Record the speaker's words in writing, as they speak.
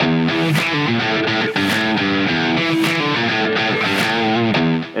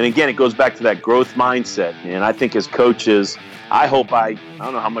And again, it goes back to that growth mindset. And I think as coaches, I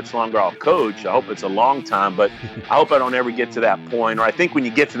don't know how much longer I'll coach. I hope it's a long time, but I hope I don't ever get to that point. Or I think when you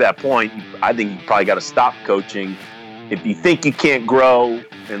get to that point, I think you probably got to stop coaching. If you think you can't grow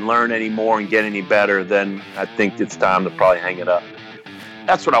and learn any more and get any better, then I think it's time to probably hang it up.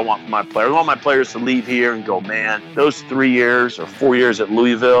 That's what I want from my players. I want my players to leave here and go, man, those 3 years or 4 years at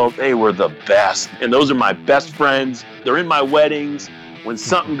Louisville, they were the best. And those are my best friends. They're in my weddings. When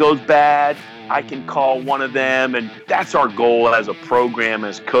something goes bad, I can call one of them. And that's our goal as a program,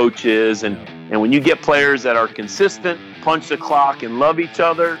 as coaches. And when you get players that are consistent, punch the clock, and love each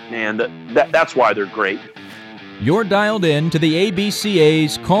other, man, that's why they're great. You're dialed in to the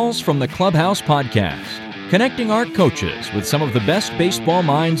ABCA's Calls from the Clubhouse podcast, connecting our coaches with some of the best baseball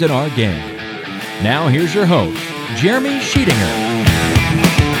minds in our game. Now here's your host, Jeremy Sheetinger.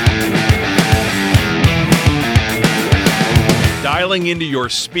 Dialing into your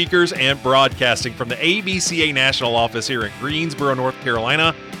speakers and broadcasting from the ABCA National Office here in Greensboro, North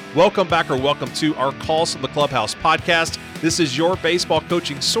Carolina. Welcome back or welcome to our Calls from the Clubhouse podcast. This is your baseball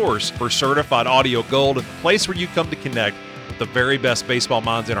coaching source for certified audio gold and the place where you come to connect with the very best baseball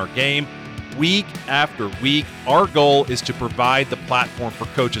minds in our game. Week after week, our goal is to provide the platform for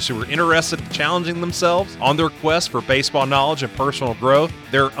coaches who are interested in challenging themselves on their quest for baseball knowledge and personal growth,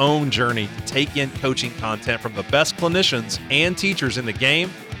 their own journey to take in coaching content from the best clinicians and teachers in the game.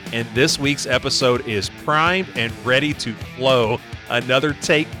 And this week's episode is primed and ready to flow. Another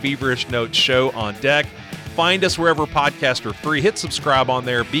Take Feverish Notes show on deck. Find us wherever podcasts are free. Hit subscribe on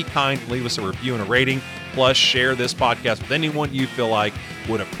there. Be kind. Leave us a review and a rating. Plus, share this podcast with anyone you feel like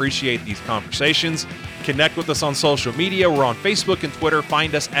would appreciate these conversations. Connect with us on social media. We're on Facebook and Twitter.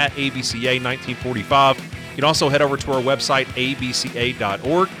 Find us at ABCA 1945. You can also head over to our website,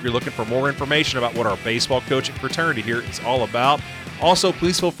 abca.org. If you're looking for more information about what our baseball coaching fraternity here is all about. Also,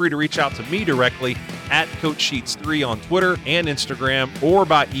 please feel free to reach out to me directly at CoachSheets3 on Twitter and Instagram, or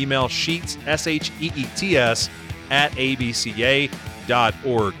by email sheets, SHEETS, at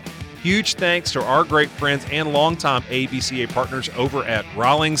abca.org. Huge thanks to our great friends and longtime ABCA partners over at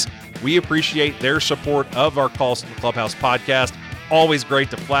Rawlings. We appreciate their support of our Calls to the Clubhouse podcast. Always great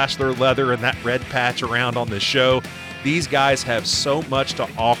to flash their leather and that red patch around on this show. These guys have so much to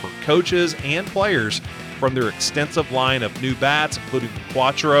offer coaches and players, from their extensive line of new bats, including the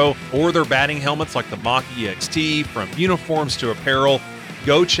Quattro, or their batting helmets like the Mach EXT, from uniforms to apparel.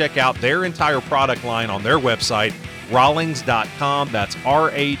 Go check out their entire product line on their website, rawlings.com. That's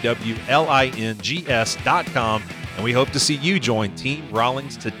RAWLINGS.com. And we hope to see you join Team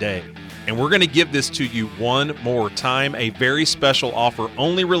Rawlings today. And we're going to give this to you one more time, a very special offer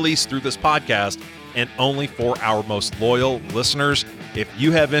only released through this podcast and only for our most loyal listeners. If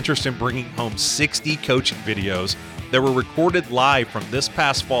you have interest in bringing home 60 coaching videos that were recorded live from this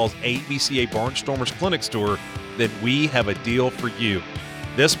past fall's ABCA Barnstormers Clinics Tour, then we have a deal for you.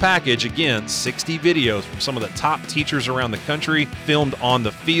 This package, again, 60 videos from some of the top teachers around the country, filmed on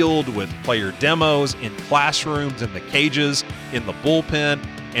the field with player demos, in classrooms, in the cages, in the bullpen,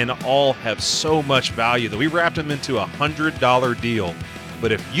 and all have so much value that we wrapped them into a $100 deal.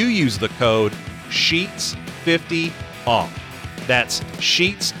 But if you use the code SHEETS50 off, that's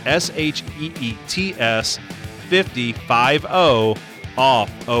Sheets, SHEETS 50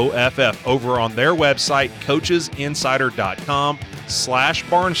 off, OFF, over on their website,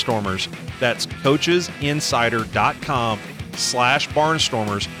 coachesinsider.com/barnstormers. That's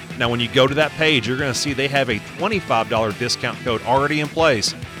coachesinsider.com/barnstormers. Now, when you go to that page, you're going to see they have a $25 discount code already in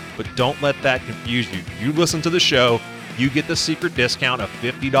place, but don't let that confuse you. You listen to the show, you get the secret discount of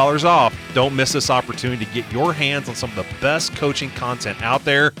 $50 off. Don't miss this opportunity to get your hands on some of the best coaching content out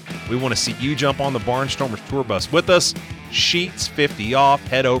there. We want to see you jump on the Barnstormers tour bus with us. Sheets 50 off.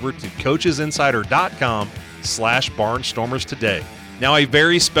 Head over to coachesinsider.com/barnstormers today. Now, a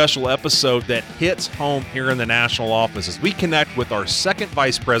very special episode that hits home here in the national office as we connect with our second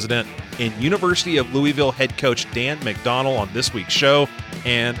vice president and University of Louisville head coach Dan McDonnell on this week's show.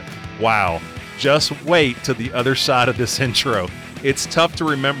 And wow, just wait to the other side of this intro. It's tough to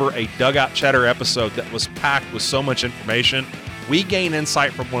remember a Dugout Chatter episode that was packed with so much information. We gain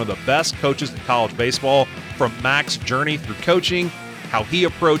insight from one of the best coaches in college baseball, from Mac's journey through coaching, how he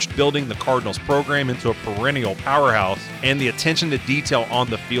approached building the Cardinals program into a perennial powerhouse, and the attention to detail on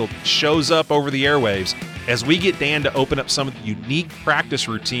the field that shows up over the airwaves, as we get Dan to open up some of the unique practice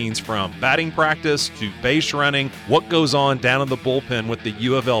routines, from batting practice to base running, what goes on down in the bullpen with the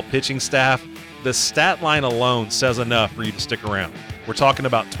U of L pitching staff. The stat line alone says enough for you to stick around. We're talking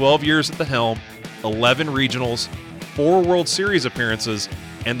about 12 years at the helm, 11 regionals, 4 World Series appearances,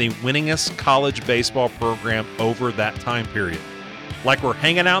 and the winningest college baseball program over that time period. like we're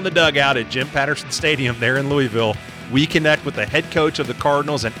hanging out in the dugout at Jim Patterson Stadium there in Louisville. We connect with the head coach of the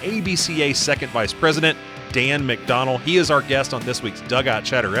Cardinals and ABCA second vice president, Dan McDonnell. He is our guest on this week's Dugout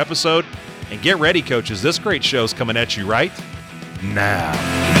Chatter episode. And get ready, coaches. This great show's coming at you right now.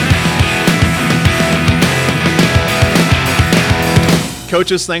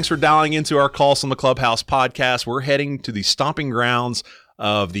 Coaches, thanks for dialing into our Calls from the Clubhouse podcast. We're heading to the stomping grounds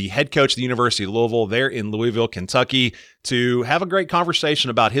of the head coach of the University of Louisville there in Louisville, Kentucky, to have a great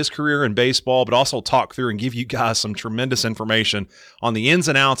conversation about his career in baseball, but also talk through and give you guys some tremendous information on the ins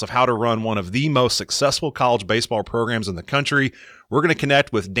and outs of how to run one of the most successful college baseball programs in the country. We're going to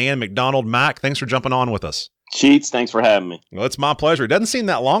connect with Dan McDonnell. Mac, thanks for jumping on with us. Cheats, thanks for having me. Well, it's my pleasure. It doesn't seem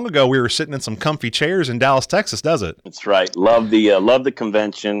that long ago we were sitting in some comfy chairs in Dallas, Texas, does it? That's right. Love the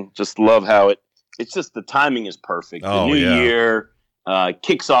convention. Just love how it's just the timing is perfect. The new year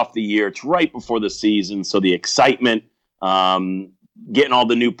kicks off the year. It's right before the season, so the excitement, getting all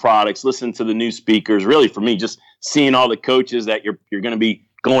the new products, listening to the new speakers. Really, for me, just seeing all the coaches that you're going to be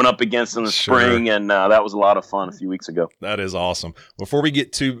going up against in the spring, and that was a lot of fun a few weeks ago. That is awesome. Before we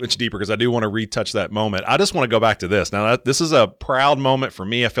get too much deeper, because I do want to retouch that moment, I just want to go back to this. Now, this is a proud moment for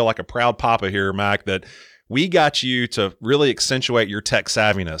me. I feel like a proud papa here, Mac, that we got you to really accentuate your tech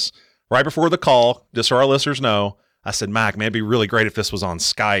savviness. Right before the call, just so our listeners know, I said, Mac, man, it'd be really great if this was on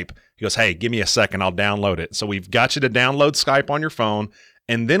Skype. He goes, hey, give me a second. I'll download it. So we've got you to download Skype on your phone,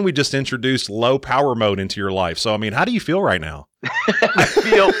 and then we just introduced low power mode into your life. So, I mean, how do you feel right now?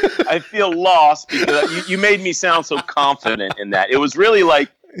 I feel lost because you made me sound so confident in that. It was really like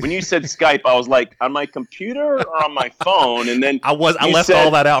when you said Skype, I was like, on my computer or on my phone, and then I left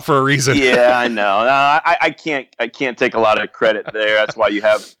all that out for a reason. Yeah, I know. I can't take a lot of credit there. That's why you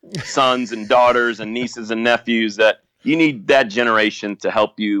have sons and daughters and nieces and nephews that you need that generation to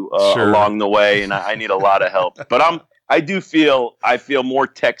help you along the way, and I need a lot of help. But I feel more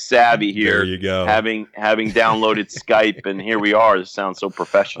tech savvy here. There you go. Having downloaded Skype, and here we are. This sounds so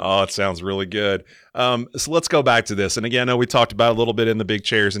professional. Oh, it sounds really good. So let's go back to this. And again, I know we talked about it a little bit in the big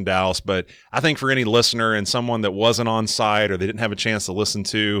chairs in Dallas, but I think for any listener and someone that wasn't on site or they didn't have a chance to listen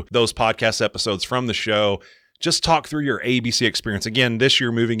to those podcast episodes from the show, just talk through your ABC experience. Again, this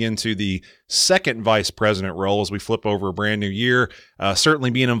year moving into the second vice president role as we flip over a brand new year, certainly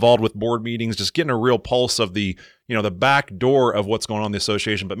being involved with board meetings, just getting a real pulse of the back door of what's going on in the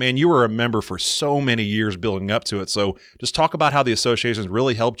association. But man, you were a member for so many years building up to it. So just talk about how the association has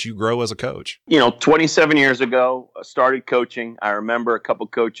really helped you grow as a coach. 27 years ago, I started coaching. I remember a couple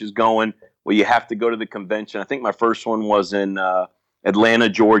coaches going, well, you have to go to the convention. I think my first one was in Atlanta,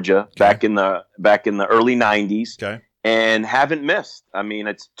 Georgia, back in the early 90s, and haven't missed. I mean,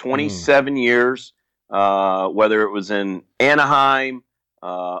 it's 27 years, whether it was in Anaheim,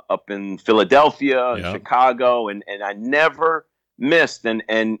 up in Philadelphia, Chicago, and I never missed. And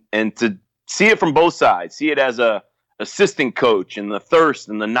to see it from both sides, see it as a assistant coach and the thirst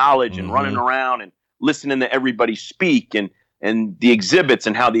and the knowledge and running around and listening to everybody speak and the exhibits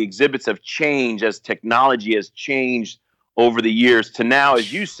and how the exhibits have changed as technology has changed over the years to now,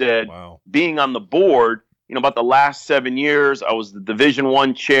 as you said, being on the board, about the last 7 years, I was the Division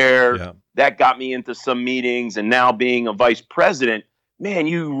I chair. Yeah. That got me into some meetings, and now being a vice president, man,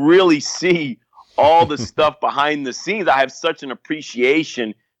 you really see all the stuff behind the scenes. I have such an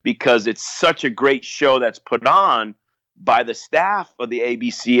appreciation because it's such a great show that's put on by the staff of the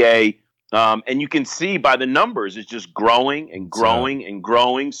ABCA, and you can see by the numbers, it's just growing and growing and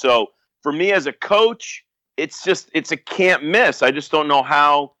growing. So for me as a coach, it's a can't miss. I just don't know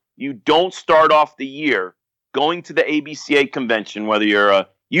how you don't start off the year going to the ABCA convention, whether you're a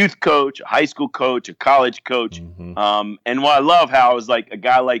youth coach, a high school coach, a college coach. And what I love how is like a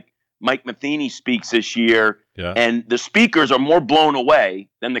guy like Mike Matheny speaks this year, and the speakers are more blown away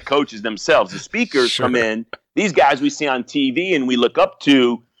than the coaches themselves. The speakers come in, these guys we see on TV and we look up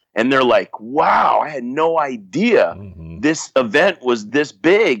to, and they're like, wow, I had no idea this event was this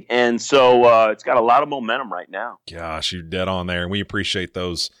big. And so it's got a lot of momentum right now. Gosh, you're dead on there. And we appreciate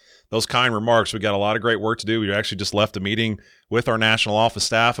those kind remarks. We got a lot of great work to do. We actually just left a meeting with our national office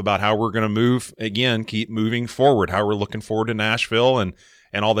staff about how we're going to keep moving forward, how we're looking forward to Nashville and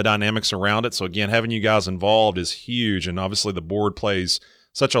all the dynamics around it. So again, having you guys involved is huge. And obviously the board plays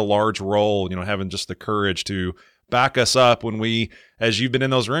such a large role, having just the courage to back us up when we, as you've been in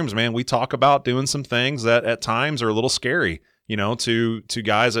those rooms, man, we talk about doing some things that at times are a little scary, to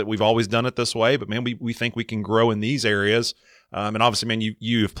guys that we've always done it this way, but man, we think we can grow in these areas. And obviously, man,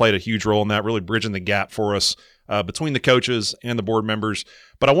 you have played a huge role in that, really bridging the gap for us between the coaches and the board members.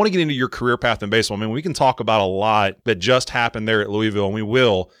 But I want to get into your career path in baseball. I mean, we can talk about a lot that just happened there at Louisville, and we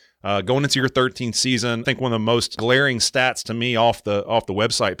will. Going into your 13th season, I think one of the most glaring stats to me off the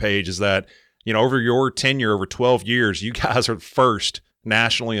website page is that, over your tenure, over 12 years, you guys are first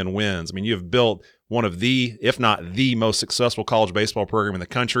nationally in wins. I mean, you have built one of the, if not the most successful college baseball program in the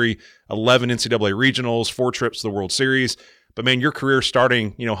country, 11 NCAA regionals, 4 trips to the World Series. But man, your career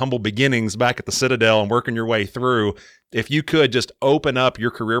starting, humble beginnings back at the Citadel and working your way through, if you could just open up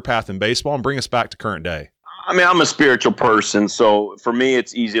your career path in baseball and bring us back to current day. I mean, I'm a spiritual person, so for me,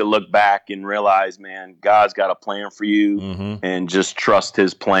 it's easy to look back and realize, man, God's got a plan for you, and just trust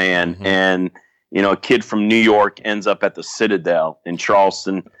his plan. And, a kid from New York ends up at the Citadel in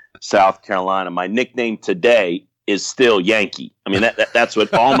Charleston, South Carolina. My nickname today is still Yankee. I mean, that's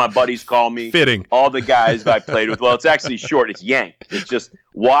what all my buddies call me. Fitting. All the guys I played with. Well, it's actually short. It's Yank. It's just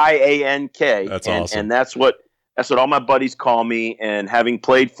Y-A-N-K. That's awesome. And that's what all my buddies call me. And having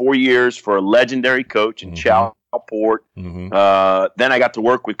played 4 years for a legendary coach in Chalport, then I got to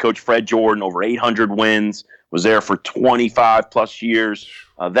work with Coach Fred Jordan, over 800 wins, was there for 25 plus years.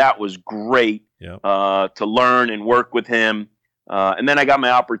 That was great to learn and work with him. And then I got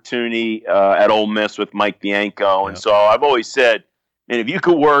my opportunity at Ole Miss with Mike Bianco. And so I've always said, and if you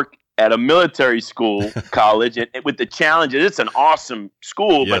could work at a military school, college, and with the challenges, it's an awesome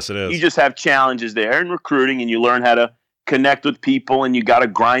school, yes, but it is. You just have challenges there in recruiting, and you learn how to connect with people, and you got to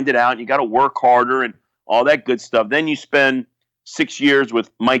grind it out, and you got to work harder and all that good stuff. Then you spend 6 years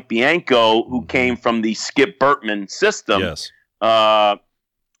with Mike Bianco, who came from the Skip Bertman system. Yes.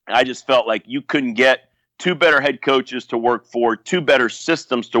 I just felt like you couldn't get 2 better head coaches to work for, 2 better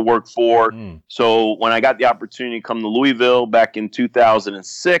systems to work for. So when I got the opportunity to come to Louisville back in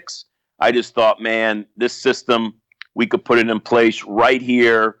 2006, I just thought, man, this system, we could put it in place right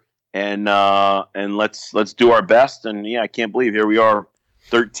here, and let's do our best. And I can't believe here we are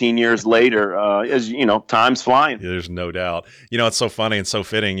 13 years later. As you know, time's flying. Yeah, there's no doubt. It's so funny and so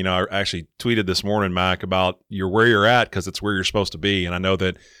fitting. I actually tweeted this morning, Mac, about where you're at, because it's where you're supposed to be. And I know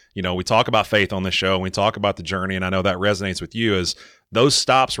that, we talk about faith on this show, and we talk about the journey, and I know that resonates with you, as those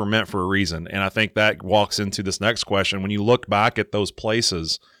stops were meant for a reason. And I think that walks into this next question. When you look back at those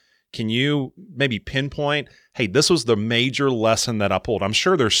places, can you maybe pinpoint, hey, this was the major lesson that I pulled? I'm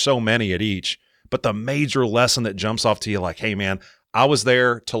sure there's so many at each, but the major lesson that jumps off to you like, hey, man, I was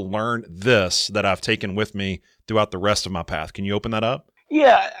there to learn this that I've taken with me throughout the rest of my path. Can you open that up?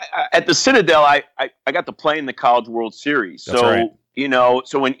 Yeah, at the Citadel, I got to play in the College World Series. That's right.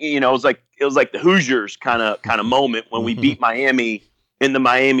 So when it was like the Hoosiers kind of moment when we beat Miami in the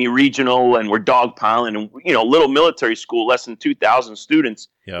Miami Regional, and we're dogpiling, and little military school, less than 2,000 students,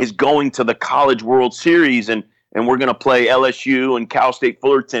 is going to the College World Series, and we're going to play LSU and Cal State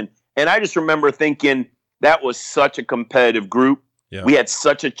Fullerton. And I just remember thinking that was such a competitive group. Yeah. We had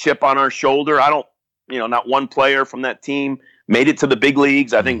such a chip on our shoulder. Not one player from that team made it to the big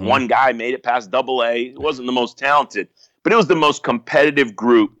leagues. I think one guy made it past AA. It wasn't the most talented, but it was the most competitive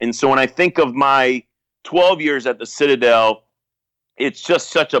group. And so when I think of my 12 years at the Citadel, it's just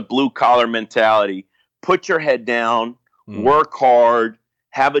such a blue-collar mentality. Put your head down, work hard,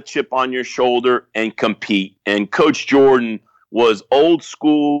 have a chip on your shoulder, and compete. And Coach Jordan was old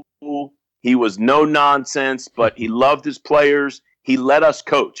school. He was no nonsense, but he loved his players. He let us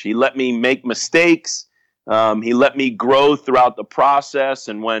coach. He let me make mistakes. He let me grow throughout the process.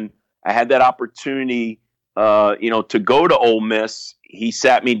 And when I had that opportunity, to go to Ole Miss, he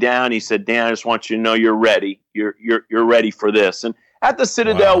sat me down. He said, Dan, I just want you to know you're ready. You're ready for this. And at the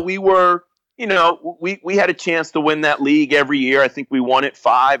Citadel, we were, we had a chance to win that league every year. I think we won it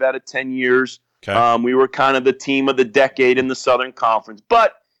 5 out of 10 years. Okay. We were kind of the team of the decade in the Southern Conference.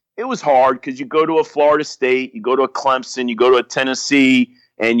 But it was hard because you go to a Florida State, you go to a Clemson, you go to a Tennessee,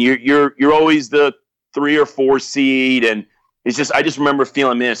 and you're always the 3 or 4 seed. And I just remember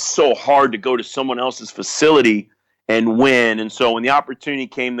feeling, man, it's so hard to go to someone else's facility and win. And so when the opportunity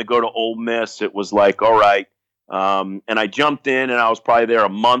came to go to Ole Miss, it was like, all right. And I jumped in, and I was probably there a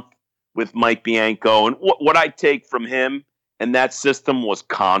month with Mike Bianco. And what I take from him and that system was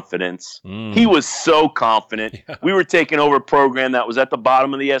confidence. He was so confident. Yeah. We were taking over a program that was at the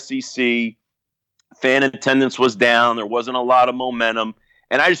bottom of the SEC. Fan attendance was down. There wasn't a lot of momentum.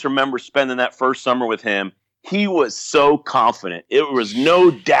 And I just remember spending that first summer with him. He was so confident. It was no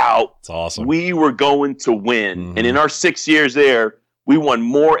doubt awesome. We were going to win. And in our 6 years there, we won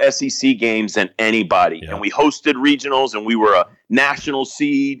more SEC games than anybody. Yeah. And we hosted regionals, and we were a national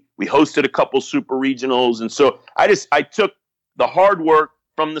seed. We hosted a couple super regionals. And so I took the hard work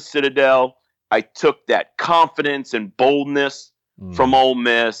from the Citadel. I took that confidence and boldness from Ole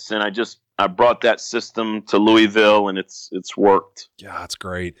Miss, and I brought that system to Louisville, and it's worked. Yeah, that's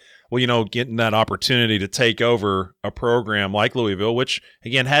great. Well, getting that opportunity to take over a program like Louisville, which,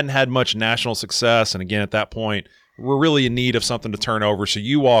 again, hadn't had much national success, and again, at that point, we're really in need of something to turn over. So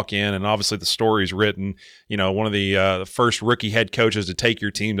you walk in, and obviously the story's written, one of the first rookie head coaches to take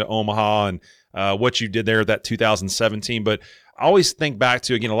your team to Omaha, and what you did there that 2017. But I always think back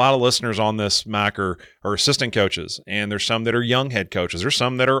to, again, a lot of listeners on this, Mac, are assistant coaches, and there's some that are young head coaches. There's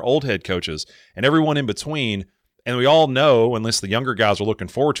some that are old head coaches, and everyone in between. And we all know, unless the younger guys are looking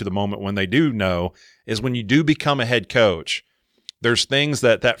forward to the moment when they do know, is when you do become a head coach, there's things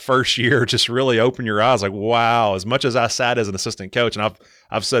that first year just really open your eyes. Like, wow, as much as I sat as an assistant coach, and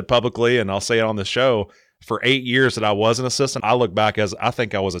I've said publicly, and I'll say it on the show, for 8 years that I was an assistant, I look back as I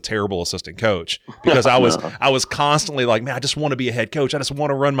think I was a terrible assistant coach, because I was constantly like, man, I just want to be a head coach. I just want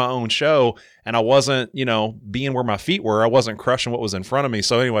to run my own show. And I wasn't, being where my feet were. I wasn't crushing what was in front of me.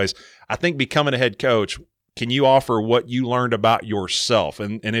 So anyways, I think becoming a head coach, can you offer what you learned about yourself?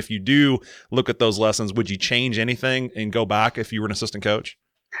 And if you do look at those lessons, would you change anything and go back if you were an assistant coach?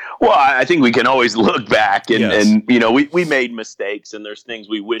 Well, I think we can always look back and, Yes. and we made mistakes, and there's things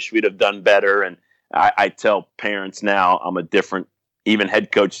we wish we'd have done better. And I tell parents now I'm a different even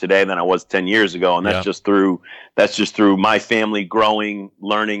head coach today than I was 10 years ago. And that's just through my family growing,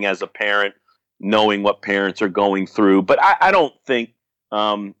 learning as a parent, knowing what parents are going through. But I don't think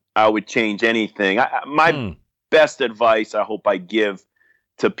I would change anything. My best advice I hope I give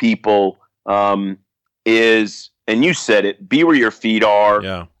to people is, and you said it, be where your feet are.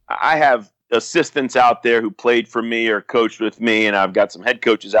 Yeah. I have assistants out there who played for me or coached with me, and I've got some head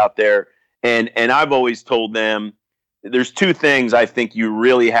coaches out there. And I've always told them there's two things I think you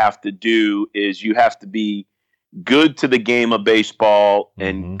really have to do is you have to be good to the game of baseball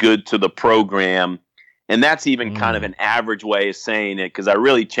and good to the program. And that's even kind of an average way of saying it, because I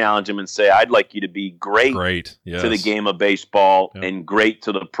really challenge them and say, I'd like you to be great Yes. to the game of baseball and great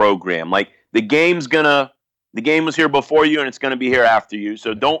to the program. Like the game was here before you and it's going to be here after you.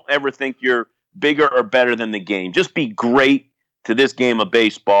 So don't ever think you're bigger or better than the game. Just be great to this game of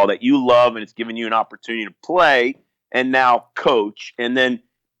baseball that you love, and it's giving you an opportunity to play and now coach, and then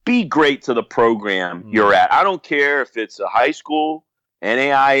be great to the program you're at. I don't care if it's a high school,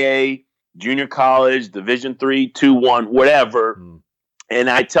 NAIA, junior college, Division III, 2-1, whatever. And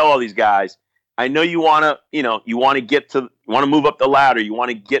I tell all these guys, I know you want to move up the ladder. You want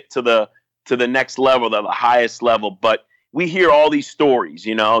to get to the next level, the highest level. But we hear all these stories,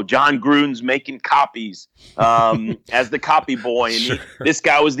 John Gruden's making copies as the copy boy. And this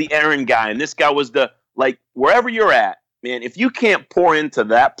guy was the errand guy. And this guy was wherever you're at, man, if you can't pour into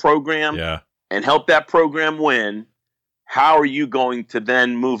that program and help that program win, how are you going to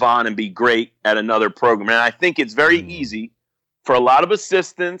then move on and be great at another program? And I think it's very easy for a lot of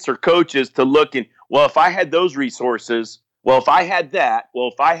assistants or coaches to look and, well, if I had those resources, well, if I had that,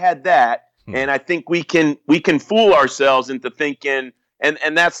 and I think we can fool ourselves into thinking,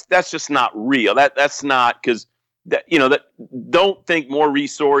 and that's just not real. That's not, because don't think more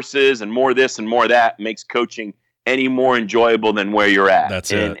resources and more this and more that makes coaching any more enjoyable than where you're at.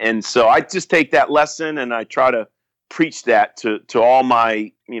 That's it. And so I just take that lesson and I try to preach that to all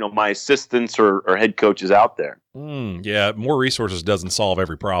my my assistants or head coaches out there. Yeah, more resources doesn't solve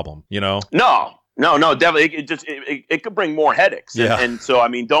every problem. No, definitely. It could bring more headaches. Yeah. And so I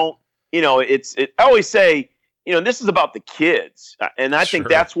mean, don't I always say this is about the kids, and I think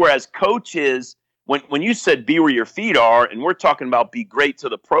that's where as coaches, when you said be where your feet are, and we're talking about be great to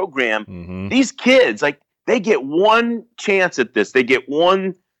the program, these kids they get one chance at this. They get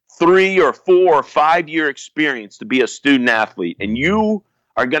 1, 3 or 4 or 5 year experience to be a student athlete, and you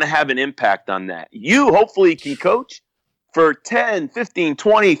are going to have an impact on that. You hopefully can coach for 10, 15,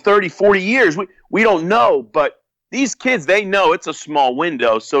 20, 30, 40 years. We don't know, but these kids, they know it's a small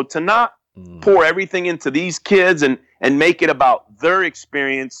window. So to not pour everything into these kids and make it about their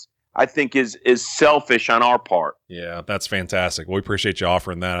experience, I think is selfish on our part. Yeah, that's fantastic. Well, we appreciate you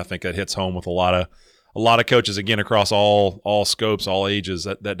offering that. I think that hits home with a lot of coaches, again, across all scopes, all ages.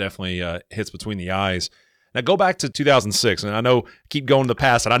 That definitely hits between the eyes. Now go back to 2006, and I know keep going to the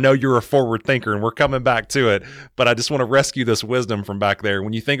past, and I know you're a forward thinker, and we're coming back to it, but I just want to rescue this wisdom from back there.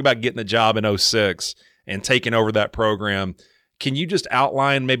 When you think about getting the job in 2006 and taking over that program, can you just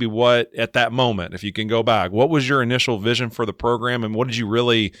outline maybe what, at that moment, if you can go back, what was your initial vision for the program, and what did you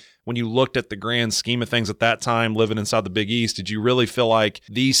really, when you looked at the grand scheme of things at that time, living inside the Big East, did you really feel like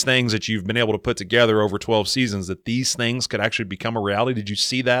these things that you've been able to put together over 12 seasons, that these things could actually become a reality? Did you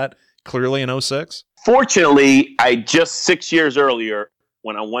see that clearly in 2006? Fortunately, I just 6 years earlier,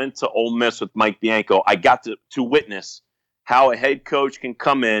 when I went to Ole Miss with Mike Bianco, I got to witness how a head coach can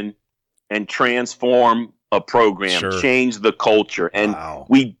come in and transform a program, Sure. change the culture. And Wow.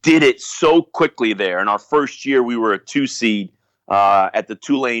 we did it so quickly there. In our first year, we were a 2 seed at the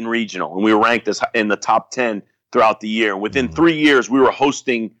Tulane Regional, and we were ranked in the top 10 throughout the year. Within 3 years, we were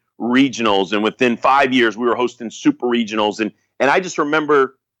hosting regionals, and within 5 years, we were hosting super regionals. And I just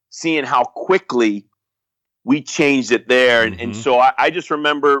remember seeing how quickly we changed it there. And so I just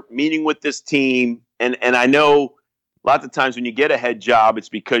remember meeting with this team, and I know lots of times when you get a head job, it's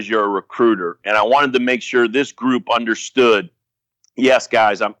because you're a recruiter. And I wanted to make sure this group understood, yes,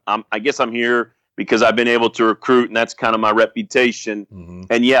 guys, I guess I'm here because I've been able to recruit, and that's kind of my reputation.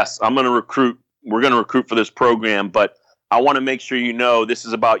 And yes, I'm going to recruit. We're going to recruit for this program, but I want to make sure you know this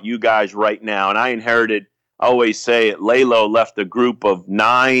is about you guys right now. And I inherited, I always say it, Lalo left a group of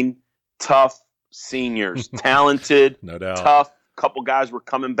 9 tough seniors, talented, No doubt. tough. Couple guys were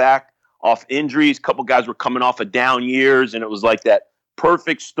coming back off injuries. Couple guys were coming off of down years. And it was like that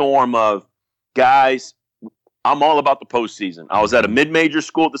perfect storm of, guys, I'm all about the postseason. I was at a mid-major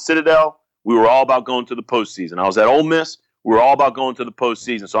school at the Citadel. We were all about going to the postseason. I was at Ole Miss. We were all about going to the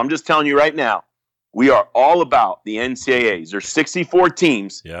postseason. So I'm just telling you right now, we are all about the NCAAs. There's 64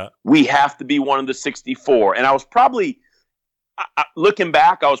 teams. Yeah. We have to be one of the 64. And I was probably, looking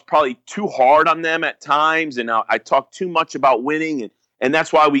back, I was probably too hard on them at times. And I talked too much about winning. And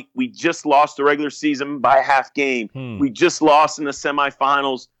that's why we just lost the regular season by a half game. We just lost in the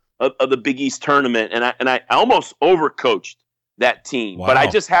semifinals of the Big East tournament. And I almost overcoached that team. Wow. But I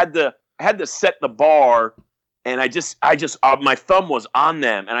just had to set the bar. And I just my thumb was on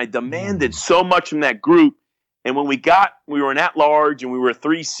them, and I demanded so much from that group. And when we were an at-large, and we were a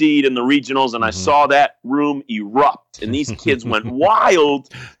 3 seed in the regionals, and I saw that room erupt, and these kids went wild.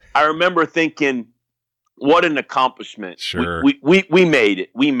 I remember thinking, what an accomplishment. Sure. We made it.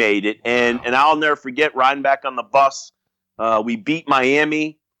 We made it. And I'll never forget riding back on the bus. We beat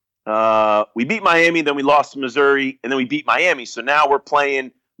Miami. Then we lost to Missouri, and then we beat Miami. So now we're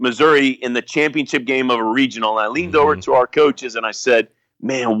playing Missouri in the championship game of a regional. And I leaned over to our coaches and I said,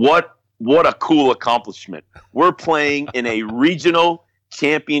 man, what a cool accomplishment. We're playing in a regional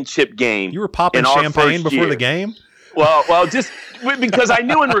championship game. You were popping champagne before the game? Well, just because I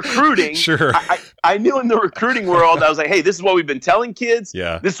knew in recruiting, Sure. I knew in the recruiting world, I was like, hey, this is what we've been telling kids.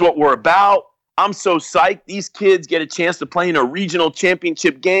 Yeah. This is what we're about. I'm so psyched. These kids get a chance to play in a regional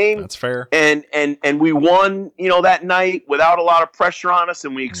championship game. That's fair. And we won, that night without a lot of pressure on us,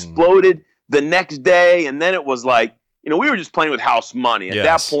 and we exploded the next day. And then it was like, we were just playing with house money at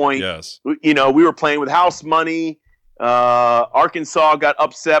that point. Yes. We were playing with house money. Arkansas got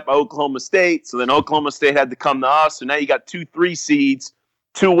upset by Oklahoma State, so then Oklahoma State had to come to us. So now you got 2 3 seeds,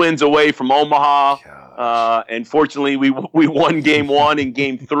 2 wins away from Omaha. And fortunately, we won game 1 and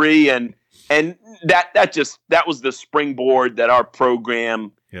game 3, and that was the springboard that our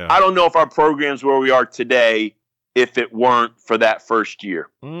program. Yeah. I don't know if our program's where we are today if it weren't for that first year.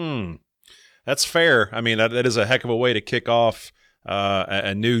 That's fair. I mean, that is a heck of a way to kick off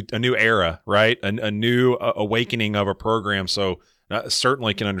a new era, right? A new awakening of a program. So I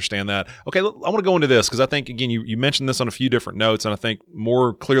certainly can understand that. Okay, I want to go into this because I think, again, you mentioned this on a few different notes, and I think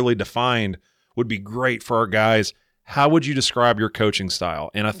more clearly defined would be great for our guys. How would you describe your coaching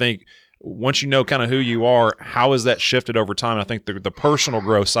style? And I think once you know kind of who you are, how has that shifted over time? I think the personal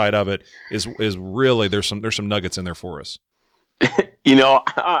growth side of it is really there's some nuggets in there for us.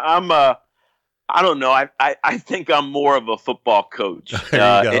 I don't know. I think I'm more of a football coach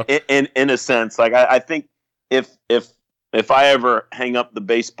in a sense. Like I think if I ever hang up the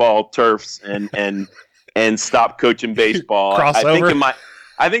baseball turfs and stop coaching baseball,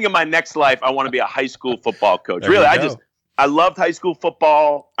 I think in my next life I want to be a high school football coach. Really, I loved high school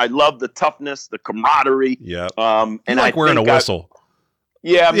football. I loved the toughness, the camaraderie. Yeah. And I wearing a whistle.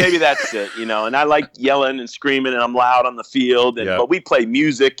 Yeah, maybe that's it. And I like yelling and screaming, and I'm loud on the field. But we play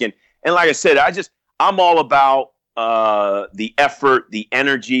music, and like I said, I'm all about the effort, the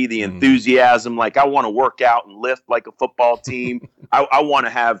energy, the enthusiasm. Like I want to work out and lift like a football team. I want to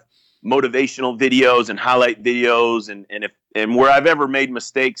have motivational videos and highlight videos, and where I've ever made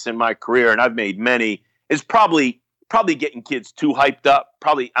mistakes in my career, and I've made many, is probably getting kids too hyped up.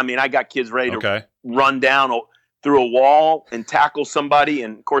 I got kids ready to run down through a wall and tackle somebody.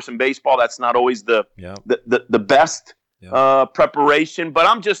 And of course, in baseball, that's not always the best preparation. But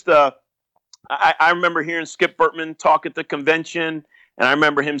I'm just I remember hearing Skip Bertman talk at the convention, and I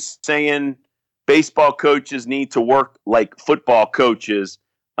remember him saying baseball coaches need to work like football coaches,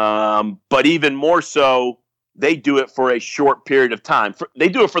 but even more so, they do it for a short period of time. They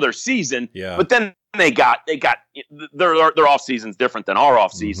do it for their season, but then they got their off season's different than our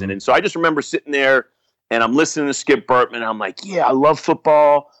off season. And so I just remember sitting there and I'm listening to Skip Bertman and I'm like, yeah, I love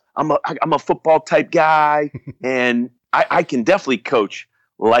football. I'm a football type guy, and I can definitely coach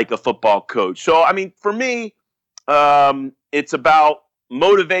like a football coach. So, I mean, for me, it's about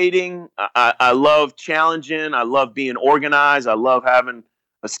motivating. I love challenging. I love being organized. I love having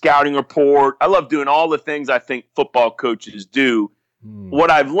a scouting report. I love doing all the things I think football coaches do. What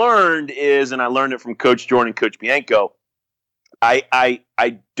I've learned is, and I learned it from Coach Jordan and Coach Bianco, I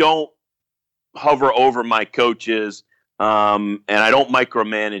don't hover over my coaches, and I don't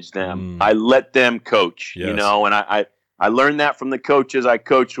micromanage them. I let them coach, Yes. you know, and I learned that from the coaches I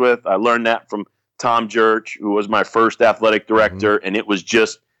coached with. I learned that from Tom Jurch, who was my first athletic director, and it was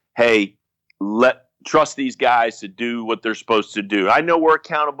just, hey, trust these guys to do what they're supposed to do. I know we're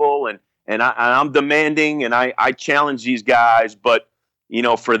accountable, and I'm demanding, and I challenge these guys, but you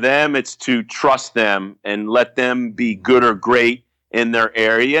know, for them, it's to trust them and let them be good or great in their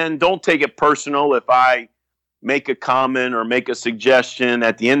area, and don't take it personal if I make a comment or make a suggestion.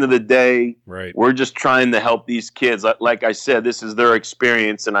 At the end of the day, Right. we're just trying to help these kids. Like I said, this is their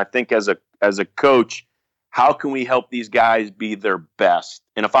experience, and I think as a coach, how can we help these guys be their best?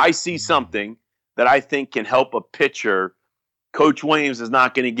 And if I see something that I think can help a pitcher, Coach Williams is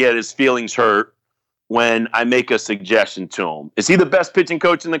not going to get his feelings hurt when I make a suggestion to him. Is he the best pitching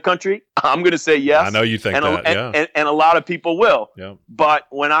coach in the country? I'm going to say yes. I know you think and that, and a lot of people will. Yeah. But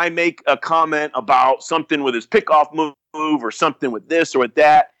when I make a comment about something with his pickoff move or something with this or with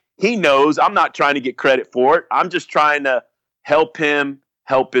that, he knows I'm not trying to get credit for it. I'm just trying to help him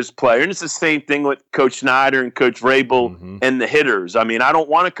help his player. And it's the same thing with Coach Snyder and Coach Vrabel and the hitters. I mean, I don't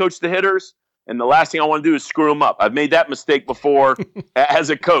want to coach the hitters, and the last thing I want to do is screw them up. I've made that mistake before as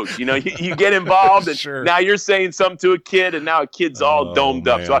a coach. You know, you get involved, and Sure. now you're saying something to a kid, and now a kid's all domed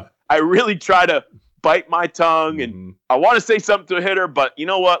up. So I really try to bite my tongue, and I want to say something to a hitter, but you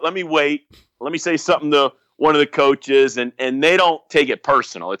know what? Let me wait. Let me say something to one of the coaches, and they don't take it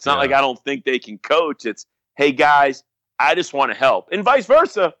personal. It's not like I don't think they can coach. It's, hey, guys, I just want to help. And vice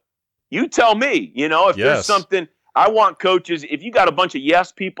versa. You tell me, you know, if there's something. I want coaches, if you got a bunch of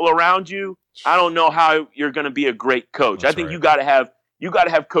yes people around you, I don't know how you're going to be a great coach. That's I think right. you got to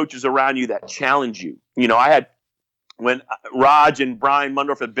have coaches around you that challenge you. You know, I had, when Raj and Brian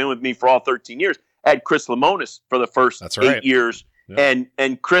Mundorf had been with me for all 13 years, I had Chris Lemonis for the first 8 years. Yeah.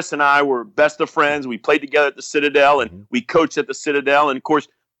 And Chris and I were best of friends. We played together at the Citadel, and we coached at the Citadel. And of course,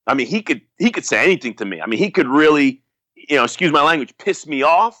 I mean, he could say anything to me. I mean, he could really, you know, excuse my language, piss me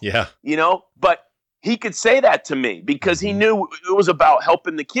off. Yeah. You know, but he could say that to me because he knew it was about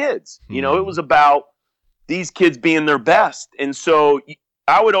helping the kids. You know, it was about these kids being their best. And so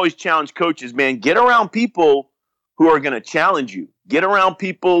I would always challenge coaches, man, get around people who are going to challenge you. Get around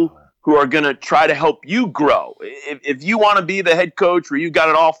people who are going to try to help you grow. If you want to be the head coach where you got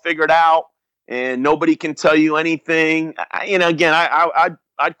it all figured out and nobody can tell you anything, I'd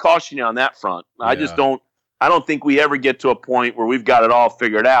caution you on that front. I don't think we ever get to a point where we've got it all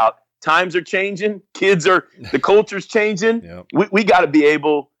figured out. Times are changing. The culture's changing. Yep. We got to be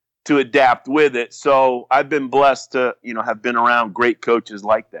able to adapt with it. So I've been blessed to, you know, have been around great coaches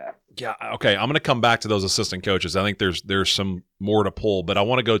like that. Yeah. Okay. I'm going to come back to those assistant coaches. I think there's some more to pull, but I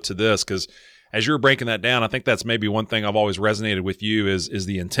want to go to this because as you're breaking that down, I think that's maybe one thing I've always resonated with you is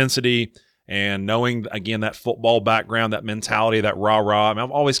the intensity and knowing, again, that football background, that mentality, that rah-rah. I mean,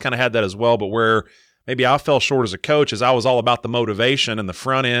 I've always kind of had that as well, but where maybe I fell short as a coach is I was all about the motivation and the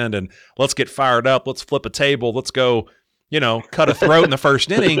front end and let's get fired up. Let's flip a table. Let's go, you know, cut a throat in the first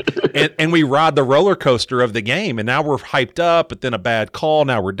inning. And we ride the roller coaster of the game. And now we're hyped up, but then a bad call.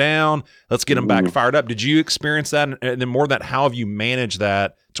 Now we're down. Let's get them back fired up. Did you experience that? And then more than that, how have you managed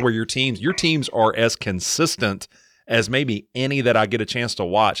that to where your teams are as consistent as maybe any that I get a chance to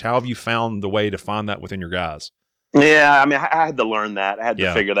watch? How have you found the way to find that within your guys? Yeah, I mean, I had to learn that. I had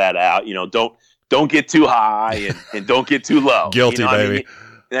to figure that out. You know, don't get too high and don't get too low. Guilty, you know, baby. I mean,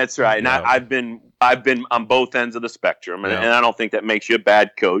 that's right. And I've been on both ends of the spectrum, and I don't think that makes you a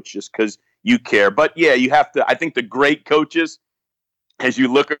bad coach just because you care. But yeah, you have to. I think the great coaches, as you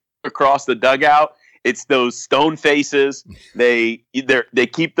look across the dugout, it's those stone faces. They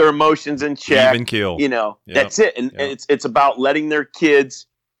keep their emotions in check. Even keel. You know, that's it. And it's about letting their kids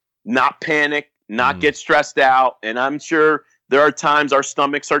not panic, not get stressed out. And I'm sure there are times our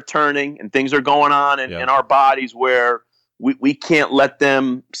stomachs are turning and things are going on in our bodies where we can't let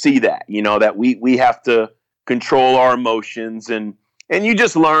them see that, you know, that we have to control our emotions and you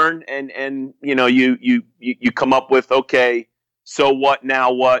just learn and you know, you come up with, okay, so what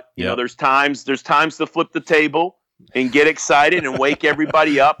now what? You know, there's times to flip the table and get excited and wake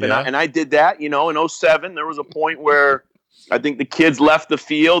everybody up. And I did that, you know, in 2007, there was a point where I think the kids left the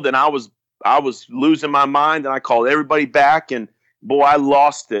field and I was losing my mind, and I called everybody back and boy, I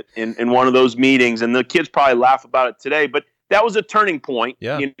lost it in one of those meetings, and the kids probably laugh about it today, but that was a turning point,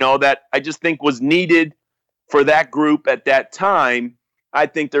 that I just think was needed for that group at that time. I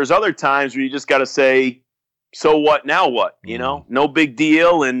think there's other times where you just got to say, so what, now what, no big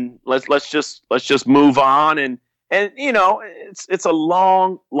deal. And let's just move on. And it's a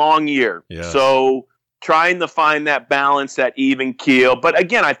long year. Yes. So trying to find that balance, that even keel. But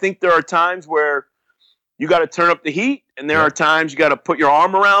again, I think there are times where you got to turn up the heat, and there are times you got to put your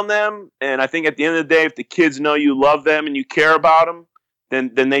arm around them. And I think at the end of the day, if the kids know you love them and you care about them,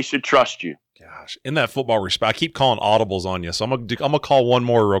 then they should trust you. Gosh, in that football respect, I keep calling audibles on you, so I'm gonna call one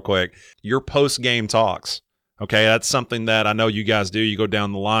more real quick. Your post-game talks, okay? That's something that I know you guys do. You go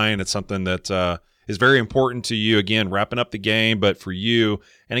down the line. It's something that is very important to you. Again, wrapping up the game, but for you,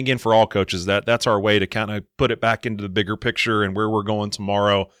 and again for all coaches, that's our way to kind of put it back into the bigger picture and where we're going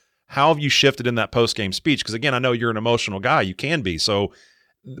tomorrow. How have you shifted in that post-game speech? Because, again, I know you're an emotional guy. You can be. So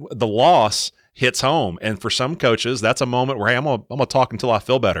the loss hits home. And for some coaches, that's a moment where, hey, I'm gonna talk until I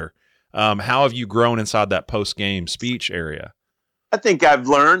feel better. How have you grown inside that post-game speech area? I think I've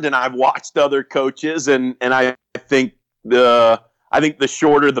learned, and I've watched other coaches, and I think the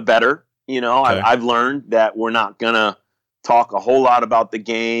shorter the better. Okay. I've learned that we're not going to talk a whole lot about the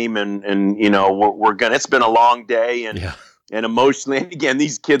game, and we're going to – it's been a long day, and – And emotionally, and again,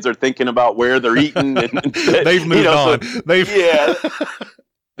 these kids are thinking about where they're eating. And they've moved on.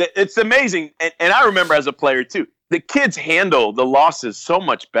 It's amazing. And I remember as a player too, the kids handle the losses so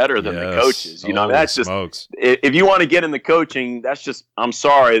much better than the coaches. That's just smokes. If you want to get in the coaching, that's just, I'm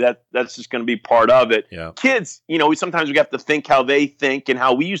sorry, that's just going to be part of it. Yeah. Kids, we have to think how they think and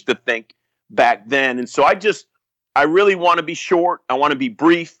how we used to think back then. And so I really want to be short. I want to be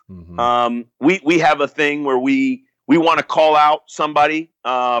brief. Mm-hmm. We have a thing where we want to call out somebody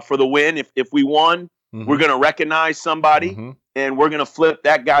for the win. If we won, we're going to recognize somebody, and we're going to flip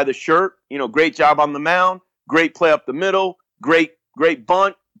that guy the shirt. Great job on the mound, great play up the middle, great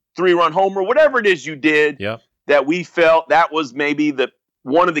bunt, 3-run homer, whatever it is you did that we felt that was maybe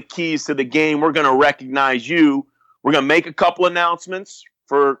one of the keys to the game. We're going to recognize you. We're going to make a couple announcements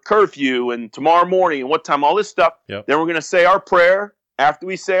for curfew and tomorrow morning and what time, all this stuff. Yep. Then we're going to say our prayer. After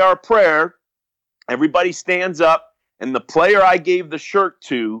we say our prayer, everybody stands up. And the player I gave the shirt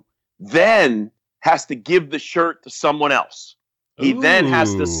to then has to give the shirt to someone else. He then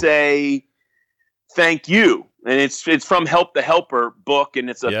has to say, thank you. And it's from Help the Helper book, and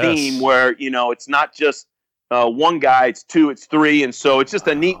it's a theme where, it's not just one guy, it's two, it's three. And so it's just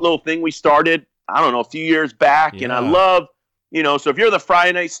a neat little thing we started, I don't know, a few years back. Yeah. And I love, so if you're the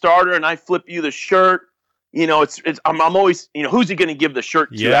Friday night starter and I flip you the shirt, I'm always, who's he going to give the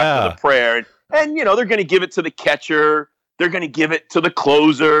shirt to after the prayer? And they're going to give it to the catcher. They're going to give it to the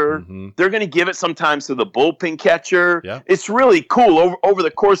closer. Mm-hmm. They're going to give it sometimes to the bullpen catcher. Yeah. It's really cool. Over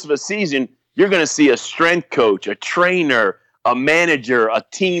the course of a season, you're going to see a strength coach, a trainer, a manager, a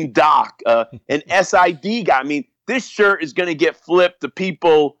team doc, an SID guy. I mean, this shirt is going to get flipped to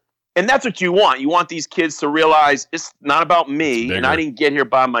people, and that's what you want. You want these kids to realize it's not about me, and I didn't get here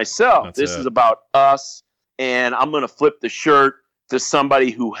by myself. This is about us, and I'm going to flip the shirt to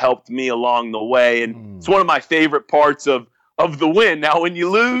somebody who helped me along the way. And it's one of my favorite parts of the win. Now, when you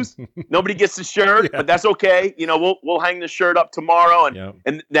lose, nobody gets the shirt, but that's okay. We'll hang the shirt up tomorrow.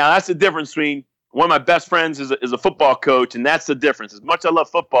 And now that's the difference between one of my best friends is a football coach, and that's the difference. As much as I love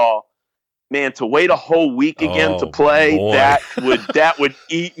football, man, to wait a whole week again to play, that would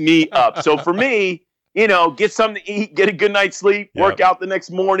eat me up. So for me, get something to eat, get a good night's sleep, work out the next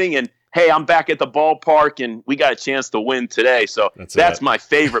morning, and hey, I'm back at the ballpark, and we got a chance to win today. So that's my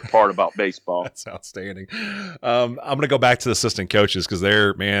favorite part about baseball. That's outstanding. I'm going to go back to the assistant coaches because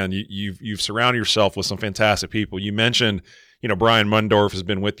you've surrounded yourself with some fantastic people. You mentioned, Brian Mundorf has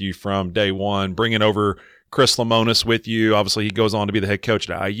been with you from day one, bringing over Chris Lemonis with you. Obviously, he goes on to be the head coach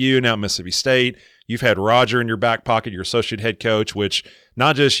at IU, now at Mississippi State. You've had Roger in your back pocket, your associate head coach, which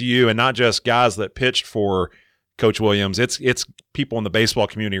not just you and not just guys that pitched for Coach Williams, it's people in the baseball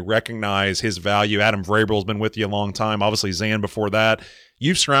community recognize his value. Adam Vraber's been with you a long time. Obviously, Zan before that.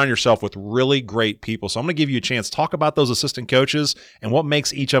 You've surrounded yourself with really great people. So I'm going to give you a chance to talk about those assistant coaches and what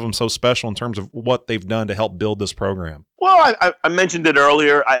makes each of them so special in terms of what they've done to help build this program. Well, I mentioned it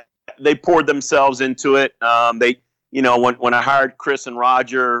earlier. They poured themselves into it. When I hired Chris and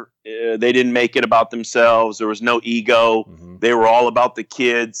Roger, they didn't make it about themselves. There was no ego. Mm-hmm. They were all about the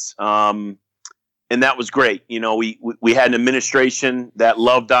kids. And that was great. We had an administration that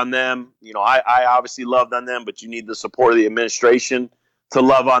loved on them. I obviously loved on them, but you need the support of the administration to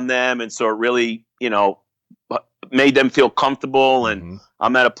love on them. And so it really, made them feel comfortable. And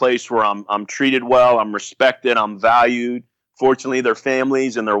I'm at a place where I'm treated well, I'm respected, I'm valued fortunately, their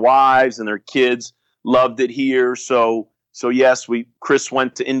families and their wives and their kids loved it here. So yes, Chris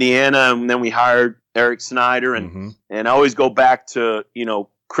went to Indiana, and then we hired Eric Snyder, and I always go back to,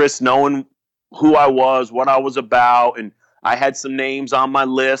 Chris knowing who I was, what I was about, and I had some names on my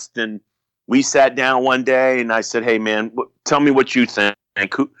list, and we sat down one day, and I said, "Hey, man, tell me what you think.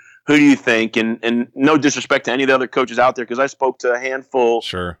 Who do you think?" And no disrespect to any of the other coaches out there, because I spoke to a handful.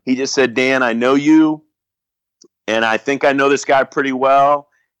 Sure. He just said, "Dan, I know you, and I think I know this guy pretty well,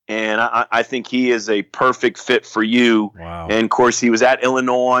 and I think he is a perfect fit for you." Wow. And, of course, he was at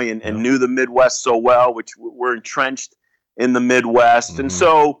Illinois and knew the Midwest so well, which we're entrenched in the Midwest. And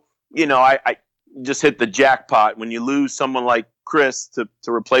so, I just hit the jackpot. When you lose someone like Chris to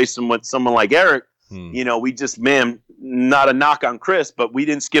replace him with someone like Eric, we just, not a knock on Chris, but we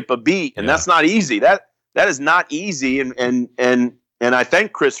didn't skip a beat. And that's not easy. That is not easy. And I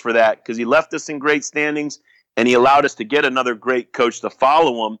thank Chris for that, because he left us in great standings, and he allowed us to get another great coach to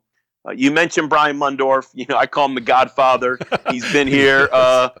follow him. You mentioned Brian Mundorf. I call him the Godfather. He's been here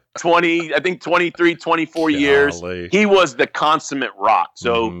 23, 24 years. He was the consummate rock.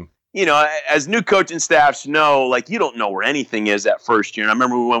 So, as new coaching staffs know, you don't know where anything is that first year. And I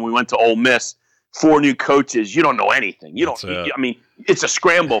remember when we went to Ole Miss, 4 new coaches, you don't know anything. It's a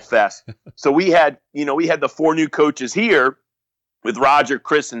scramble fest. So we had the 4 new coaches here with Roger,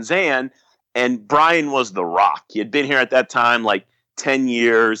 Chris, and Zan, and Brian was the rock. He had been here at that time 10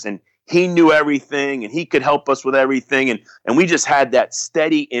 years, and he knew everything, and he could help us with everything. And we just had that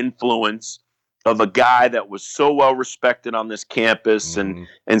steady influence of a guy that was so well respected on this campus. And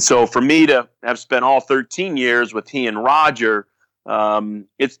so for me to have spent all 13 years with he and Roger,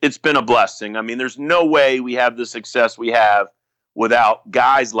 it's been a blessing. There's no way we have the success we have without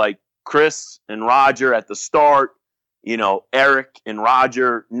guys like Chris and Roger at the start, Eric and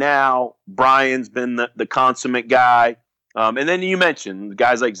Roger now. Brian's been the consummate guy. And then you mentioned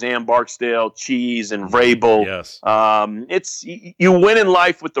guys like Zan Barksdale, Cheese, and Vrabel. Yes. You win in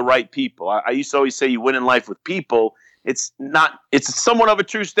life with the right people. I used to always say you win in life with people. It's somewhat of a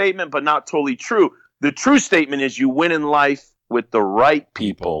true statement, but not totally true. The true statement is you win in life with the right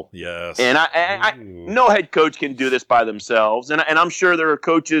people. Yes. And I no head coach can do this by themselves. And I'm sure there are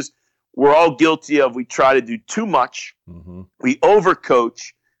coaches we're all guilty of. We try to do too much. We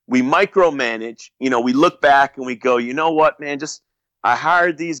overcoach. We micromanage. We look back and we go, you know what, man, I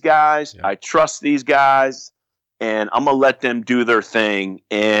hired these guys. I trust these guys, and I'm going to let them do their thing.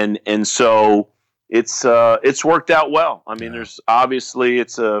 And so it's worked out well. There's obviously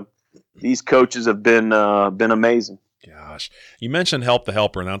these coaches have been amazing. Gosh, you mentioned Help the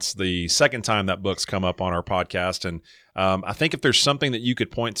Helper, and that's the second time that book's come up on our podcast. And I think if there's something that you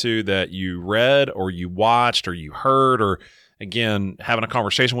could point to that you read or you watched or you heard, or again, having a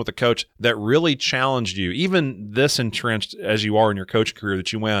conversation with a coach that really challenged you, even this entrenched as you are in your coaching career,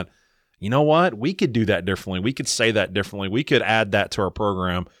 that you went, you know what, we could do that differently. We could say that differently. We could add that to our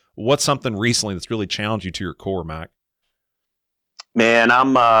program. What's something recently that's really challenged you to your core, Mac? Man,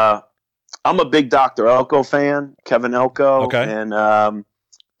 I'm a big Dr. Elko fan, Kevin Elko. Okay. And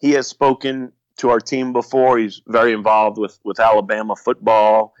he has spoken to our team before. He's very involved with Alabama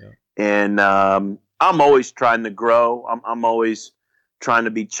football. Yeah. And I'm always trying to grow. I'm always trying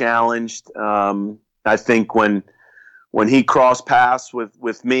to be challenged. I think when he crossed paths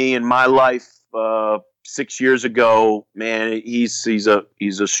with me in my life 6 years ago, man, he's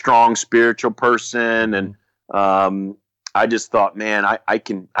a strong spiritual person, and I just thought, man, I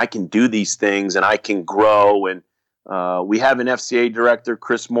can do these things and I can grow. And we have an FCA director,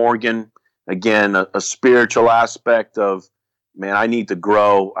 Chris Morgan. Again, a spiritual aspect of, man, I need to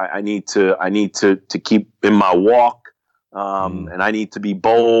grow. I need to keep in my walk, and I need to be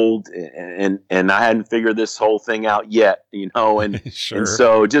bold. And I hadn't figured this whole thing out yet, And Sure. And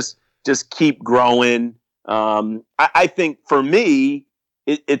so just keep growing. I think for me,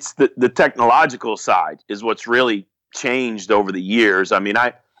 it's the technological side is what's really changed over the years.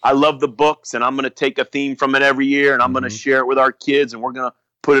 I love the books, and I'm going to take a theme from it every year, and I'm going to share it with our kids, and we're going to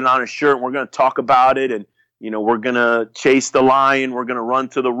put it on a shirt, and we're going to talk about it, and we're going to chase the lion. We're going to run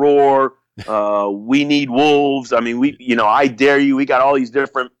to the roar. We need wolves. I dare you. We got all these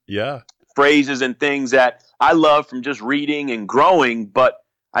different phrases and things that I love from just reading and growing. But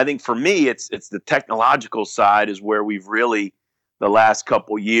I think for me, it's the technological side is where we've really, the last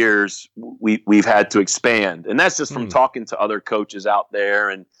couple years, we've had to expand. And that's just from talking to other coaches out there,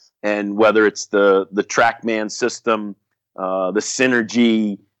 and whether it's the TrackMan system, the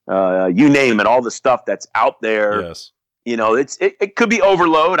Synergy, you name it, all the stuff that's out there. Yes. It could be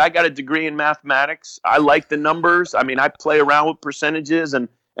overload. I got a degree in mathematics. I like the numbers. I play around with percentages, and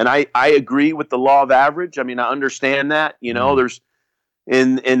And I agree with the law of average. I mean, I understand that, there's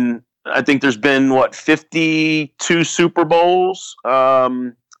I think there's been 52 Super Bowls,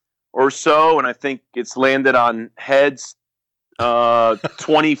 or so. And I think it's landed on heads,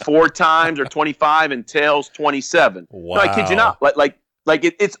 24 times or 25 and tails 27. Wow. No, I kid you not.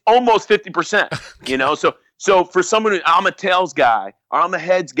 It's almost 50%, So for someone I'm a tails guy or I'm a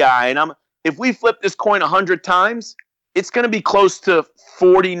heads guy, and if we flip this coin 100 times, it's going to be close to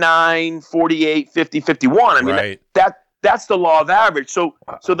 49, 48, 50, 51. I mean, right. that's the law of average. So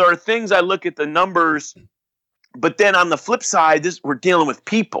there are things I look at the numbers, but then on the flip side, we're dealing with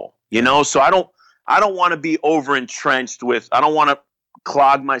people, so I don't want to be over entrenched with, I don't want to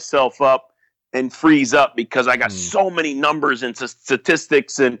clog myself up and freeze up because I got so many numbers and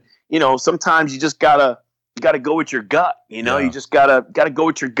statistics, and sometimes you just gotta go with your gut. You just gotta go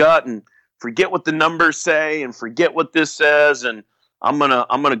with your gut and forget what the numbers say and forget what this says, and I'm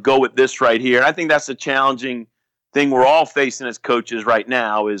gonna go with this right here. And I think that's a challenging thing we're all facing as coaches right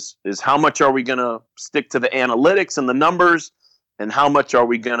now is how much are we gonna stick to the analytics and the numbers, and how much are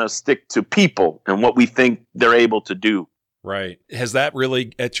we gonna stick to people and what we think they're able to do. Right. Has that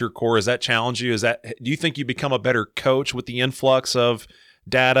really, at your core, has that challenged you? Do you think you become a better coach with the influx of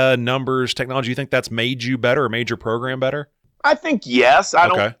data, numbers, technology? You think that's made you better or made your program better? I think yes.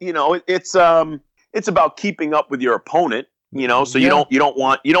 It's about keeping up with your opponent, so you don't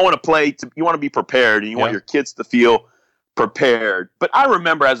want to play you want to be prepared, and you want your kids to feel prepared. But I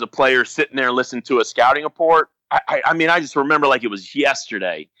remember as a player sitting there listening to a scouting report. I mean, I just remember like it was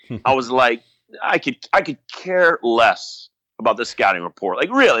yesterday. I was like, I could care less about the scouting report.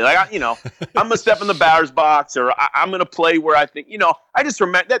 Like really, I'm gonna step in the batter's box, or I'm gonna play where I think, I just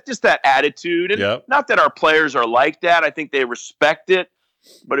remember that attitude. And not that our players are like that. I think they respect it.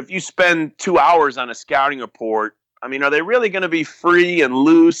 But if you spend 2 hours on a scouting report, I mean, are they really going to be free and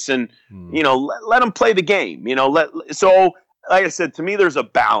loose and, let them play the game, so like I said, to me, there's a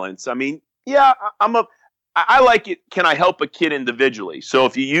balance. I mean, I like it. Can I help a kid individually? So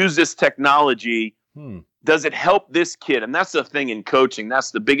if you use this technology, does it help this kid? And that's the thing in coaching.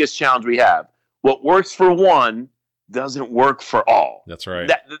 That's the biggest challenge we have. What works for one doesn't work for all. That's right.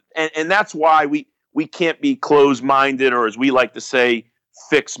 And that's why we can't be closed-minded, or as we like to say,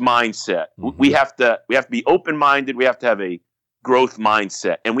 fixed mindset. Mm-hmm. We have to be open-minded. We have to have a growth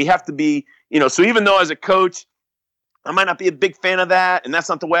mindset. And we have to be, so even though as a coach, I might not be a big fan of that, and that's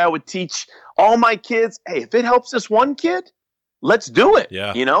not the way I would teach all my kids. Hey, if it helps this one kid, let's do it.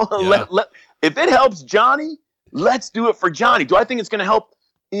 Yeah. If it helps Johnny, let's do it for Johnny. Do I think it's going to help,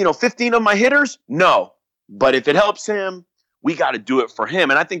 15 of my hitters? No. But if it helps him, we got to do it for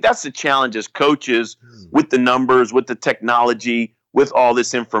him. And I think that's the challenge as coaches with the numbers, with the technology, with all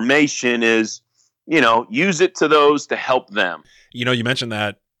this information is, use it to those to help them. You mentioned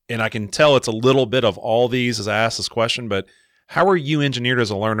that, and I can tell it's a little bit of all these as I ask this question, but how are you engineered as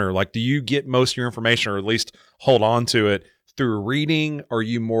a learner? Like, do you get most of your information, or at least hold on to it, through reading? Are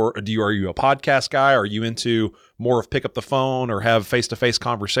you a podcast guy? Are you into more of pick up the phone or have face-to-face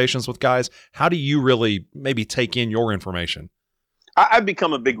conversations with guys? How do you really maybe take in your information? I've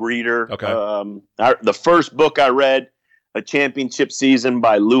become a big reader. Okay. The first book I read, A Championship Season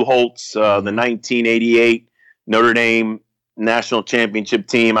by Lou Holtz, the 1988 Notre Dame national championship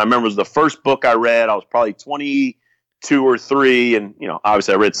team. I remember it was the first book I read. I was probably 22 or 3, and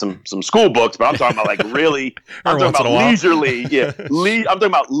obviously I read some school books, but I'm talking about like really, I'm talking about leisurely, I'm talking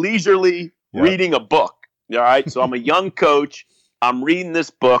about leisurely reading a book. All right, so I'm a young coach. I'm reading this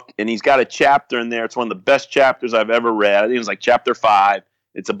book, and he's got a chapter in there. It's one of the best chapters I've ever read. I think it was like chapter 5.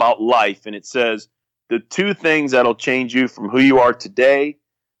 It's about life, and it says the 2 things that'll change you from who you are today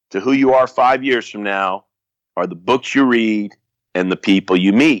to who you are 5 years from now are the books you read and the people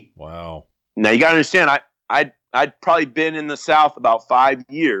you meet. Wow. Now you got to understand, I'd probably been in the South about 5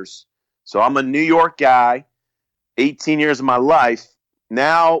 years. So I'm a New York guy, 18 years of my life.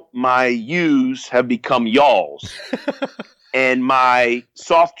 Now my yous have become y'alls. And my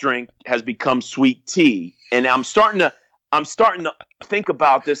soft drink has become sweet tea. And I'm starting to think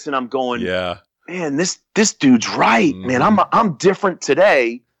about this, and I'm going, man, this dude's right, man. I'm different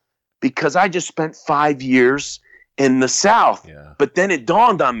today because I just spent 5 years in the South. Yeah. But then it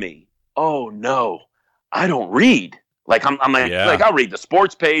dawned on me, oh no, I don't read. Like I'm like I'll read the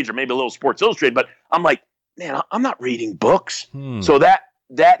sports page or maybe a little Sports Illustrated, but I'm like, man, I'm not reading books. So that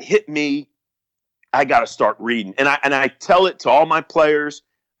hit me. I got to start reading, and I tell it to all my players.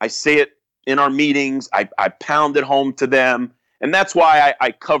 I say it in our meetings. I pound it home to them, and that's why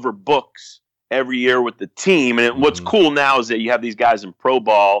I cover books every year with the team. And what's cool now is that you have these guys in pro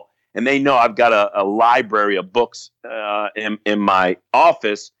ball, and they know I've got a library of books in my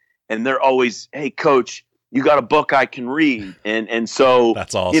office, and they're always, hey, Coach, you got a book I can read, and so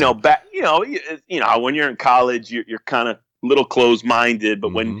that's awesome. When you're in college, you're kind of a little closed-minded, but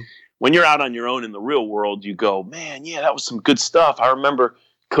when you're out on your own in the real world, you go, man, yeah, that was some good stuff. I remember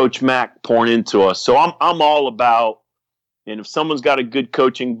Coach Mack pouring into us. So I'm all about, and if someone's got a good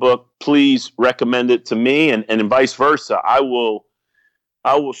coaching book, please recommend it to me, and vice versa. I will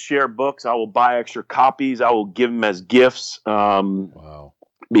share books. I will buy extra copies. I will give them as gifts. Wow.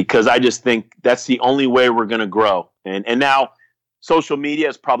 Because I just think that's the only way we're going to grow. And now social media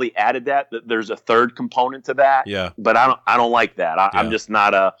has probably added that there's a third component to that. Yeah. But I don't like that. I'm just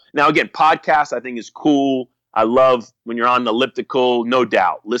not now again, podcasts I think is cool. I love when you're on the elliptical, no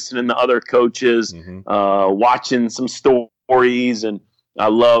doubt, listening to other coaches, watching some stories, and I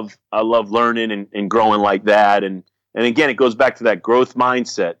love learning and growing like that. And again, it goes back to that growth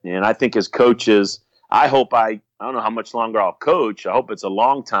mindset. And I think as coaches, I hope I don't know how much longer I'll coach. I hope it's a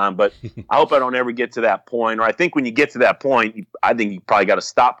long time, but I hope I don't ever get to that point. Or I think when you get to that point, I think you probably got to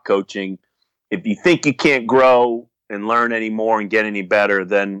stop coaching. If you think you can't grow and learn any more and get any better,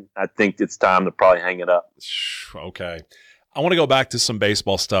 then I think it's time to probably hang it up. Okay. I want to go back to some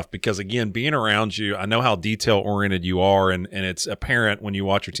baseball stuff because, again, being around you, I know how detail-oriented you are, and it's apparent when you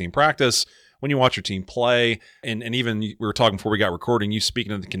watch your team practice, when you watch your team play, and even we were talking before we got recording, you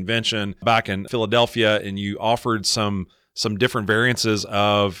speaking at the convention back in Philadelphia, and you offered some different variances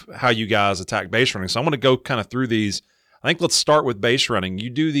of how you guys attack base running. So I'm going to go kind of through these. I think let's start with base running.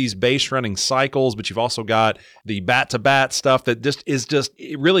 You do these base running cycles, but you've also got the bat-to-bat stuff that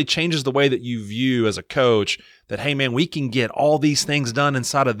it really changes the way that you view as a coach that, hey, man, we can get all these things done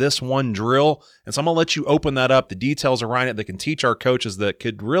inside of this one drill. And so I'm going to let you open that up. The details around it that can teach our coaches that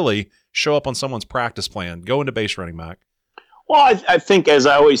could really show up on someone's practice plan. Go into base running, Mac. Well, I think, as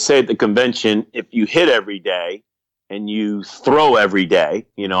I always say at the convention, if you hit every day and you throw every day,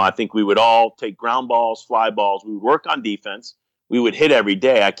 I think we would all take ground balls, fly balls. We would work on defense. We would hit every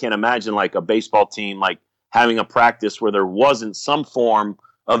day. I can't imagine like a baseball team like having a practice where there wasn't some form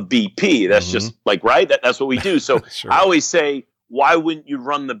of BP. That's just like, right? That's what we do. So sure. I always say, why wouldn't you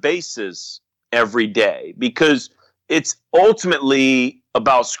run the bases every day? Because it's ultimately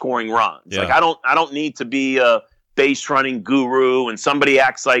about scoring runs. Yeah. Like I don't need to be a base running guru and somebody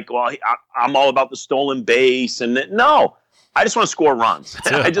acts like, well, I'm all about the stolen base. And no, I just want to score runs.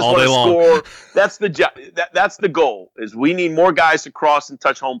 I just want to score. That's the job. That's the goal, is we need more guys to cross and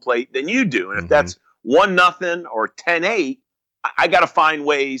touch home plate than you do. And if that's 1-0 or 10-8, I got to find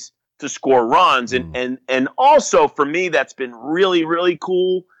ways to score runs. And also for me, that's been really, really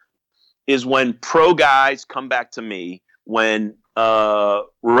cool is when pro guys come back to me, when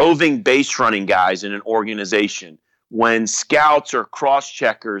roving base running guys in an organization, when scouts or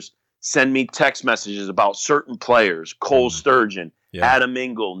cross-checkers send me text messages about certain players, Cole Sturgeon, Adam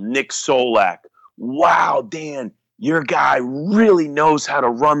Engel, Nick Solak. Wow, Dan, your guy really knows how to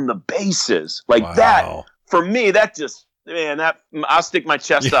run the bases. Like that, for me, that just, man, I'll stick my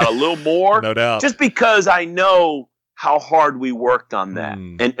chest out a little more. No doubt. Just because I know how hard we worked on that.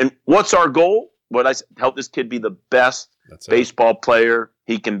 And what's our goal? What I said, help this kid be the best baseball player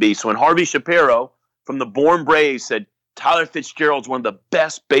he can be. So when Harvey Shapiro from the Bourne Braves said Tyler Fitzgerald's one of the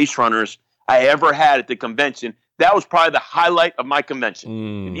best base runners I ever had at the convention, that was probably the highlight of my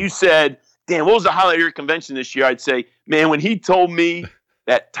convention. If you said, Dan, what was the highlight of your convention this year? I'd say, man, when he told me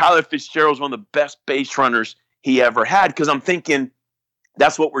that Tyler Fitzgerald's one of the best base runners he ever had, because I'm thinking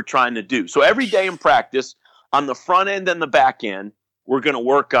that's what we're trying to do. So every day in practice, on the front end and the back end, we're going to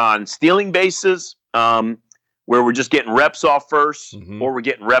work on stealing bases, where we're just getting reps off first, or we're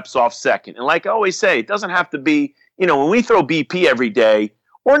getting reps off second. And like I always say, it doesn't have to be, when we throw BP every day,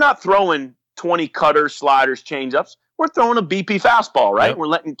 we're not throwing 20 cutters, sliders, change-ups. We're throwing a BP fastball, right? Yep. We're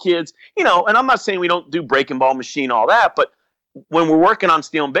letting kids, and I'm not saying we don't do breaking ball machine, all that, but when we're working on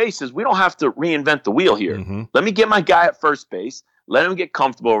stealing bases, we don't have to reinvent the wheel here. Let me get my guy at first base. Let him get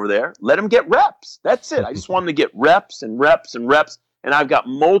comfortable over there. Let him get reps. That's it. I just want him to get reps and reps and reps. And I've got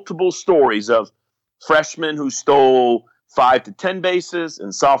multiple stories of freshmen who stole 5 to 10 bases,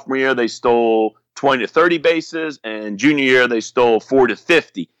 and sophomore year they stole 20 to 30 bases, and junior year they stole 4 to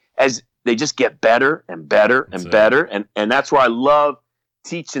 50. As they just get better and better and better, and that's where I love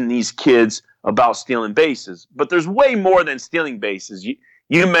teaching these kids about stealing bases. But there's way more than stealing bases.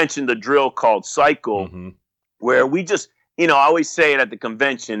 You mentioned the drill called cycle, where we just, I always say it at the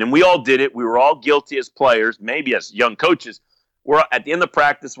convention, and we all did it. We were all guilty as players, maybe as young coaches. We're at the end of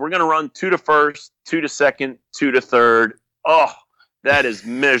practice, we're going to run 2 to first, 2 to second, 2 to third. Oh, That is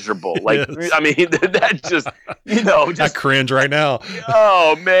miserable. Like, Yes. I mean, that just, I cringe right now.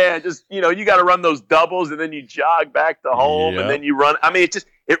 oh man, just, you got to run those doubles and then you jog back to home Yep. and then you run. I mean,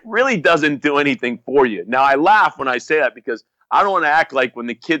 it really doesn't do anything for you. Now, I laugh when I say that because I don't want to act like when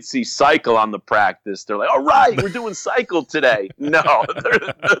the kids see cycle on the practice, they're like, all right, we're doing cycle today. No,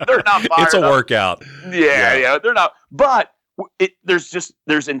 they're not fired It's a up. workout. Yeah, they're not. But there's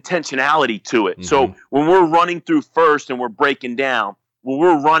intentionality to it. Mm-hmm. So when we're running through first and we're breaking down, when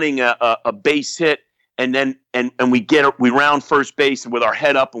we're running a base hit and then we round first base and with our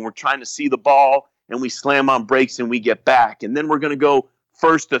head up and we're trying to see the ball and we slam on brakes and we get back, and then we're going to go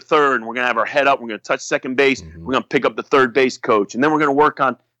first to third and we're going to have our head up, we're going to touch second base, we're going to pick up the third base coach, and then we're going to work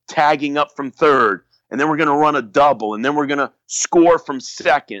on tagging up from third, and then we're going to run a double, and then we're going to score from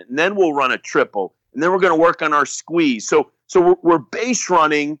second, and then we'll run a triple, and then we're going to work on our squeeze. So we're base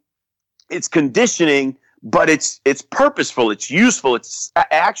running, it's conditioning, but it's purposeful, it's useful, it's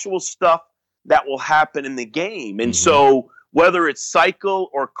actual stuff that will happen in the game. And so whether it's cycle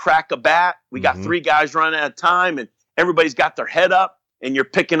or crack a bat, we got three guys running at a time and everybody's got their head up and you're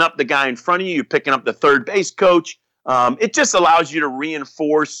picking up the guy in front of you, you're picking up the third base coach. It just allows you to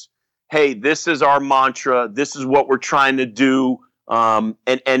reinforce, hey, this is our mantra, this is what we're trying to do. And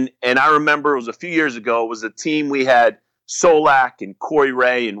I remember it was a few years ago, it was a team we had Solak and Corey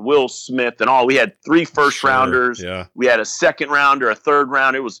Ray and Will Smith and all. We had 3 first rounders. Yeah. We had a second rounder, a third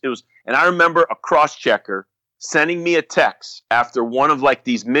round. It was, and I remember a cross checker sending me a text after one of like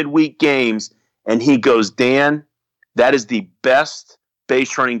these midweek games, and he goes, Dan, that is the best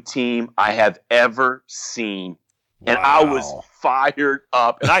base running team I have ever seen. And I was fired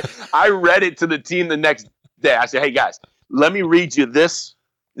up. And I read it to the team the next day. I said, hey guys, let me read you this.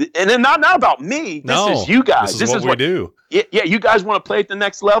 And then not about me. This is you guys. This is what we do. Yeah, you guys want to play at the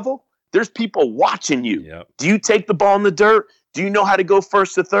next level? There's people watching you. Yep. Do you take the ball in the dirt? Do you know how to go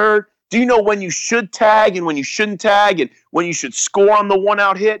first to third? Do you know when you should tag and when you shouldn't tag, and when you should score on the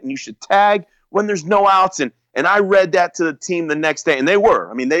one-out hit and you should tag when there's no outs? And I read that to the team the next day, and they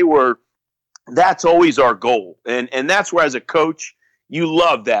were. That's always our goal. And that's where, as a coach, you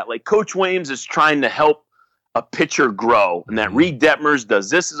love that. Like Coach Williams is trying to help a pitcher grow, and that Reed Detmers does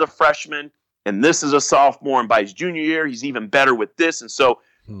this as a freshman and this is a sophomore, and by his junior year he's even better with this. And so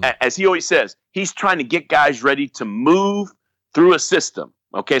as he always says, he's trying to get guys ready to move through a system.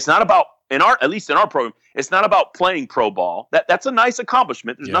 Okay, it's not about, at least in our program, it's not about playing pro ball. That's a nice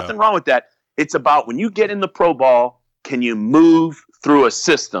accomplishment. There's nothing wrong with that. It's about when you get in the pro ball, can you move through a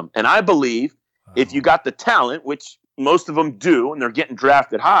system? And I believe if you got the talent, which most of them do, and they're getting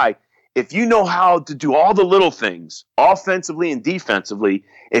drafted high, if you know how to do all the little things, offensively and defensively,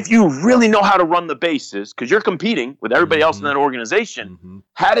 if you really know how to run the bases, because you're competing with everybody else in that organization,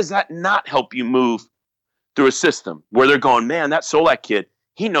 how does that not help you move through a system where they're going, man, that Solak kid,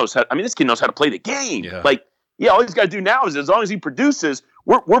 he knows how. I mean, this kid knows how to play the game. Yeah. Like, all he's got to do now is, as long as he produces,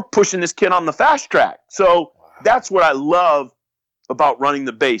 we're pushing this kid on the fast track. So that's what I love about running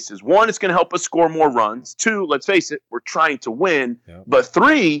the bases. 1, it's going to help us score more runs. 2, let's face it, we're trying to win. Yep. But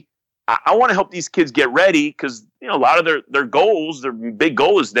 3, I want to help these kids get ready because, a lot of their goals, their big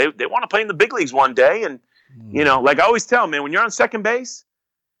goal is they want to play in the big leagues one day. And, like I always tell them, man, when you're on second base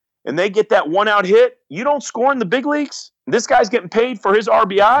and they get that one-out hit, you don't score in the big leagues. This guy's getting paid for his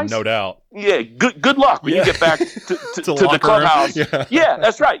RBIs. No doubt. Yeah, good luck when you get back to the clubhouse. Yeah,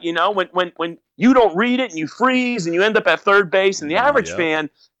 that's right. When you don't read it and you freeze and you end up at third base and the average fan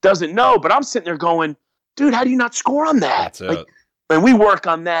doesn't know, but I'm sitting there going, dude, how do you not score on that? That's it. And we work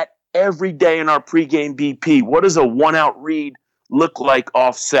on that every day in our pregame BP. What does a one-out read look like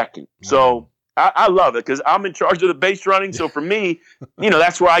off second? So I love it because I'm in charge of the base running. So for me,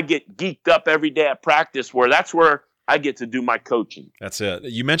 that's where I get geeked up every day at practice, where that's where I get to do my coaching. That's it.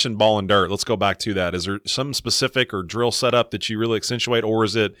 You mentioned ball and dirt. Let's go back to that. Is there some specific or drill setup that you really accentuate, or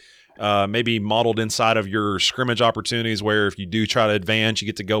is it maybe modeled inside of your scrimmage opportunities where if you do try to advance, you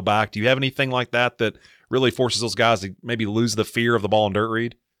get to go back? Do you have anything like that really forces those guys to maybe lose the fear of the ball and dirt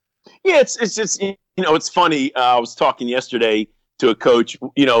read? Yeah, it's just, it's funny. I was talking yesterday to a coach,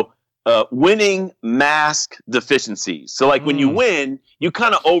 winning mask deficiencies. So like when you win, you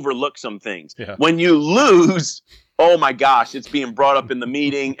kind of overlook some things. Yeah. When you lose, oh my gosh, it's being brought up in the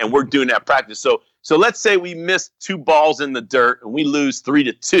meeting and we're doing that practice. So let's say we missed 2 balls in the dirt and we lose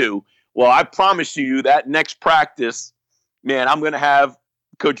 3-2. Well, I promise you that next practice, man, I'm going to have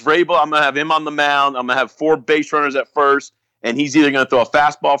Coach Vrabel, I'm going to have him on the mound. I'm going to have 4 base runners at first, and he's either going to throw a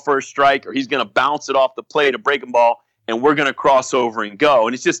fastball first strike or he's going to bounce it off the plate, a breaking ball, and we're going to cross over and go.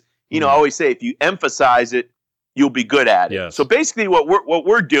 And it's just, I always say if you emphasize it, you'll be good at it. Yes. So basically what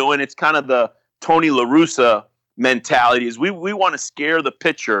we're doing, it's kind of the Tony La Russa mentality is we want to scare the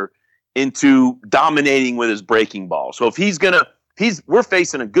pitcher into dominating with his breaking ball. So if we're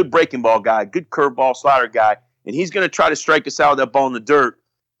facing a good breaking ball guy, good curveball slider guy, and he's going to try to strike us out with that ball in the dirt,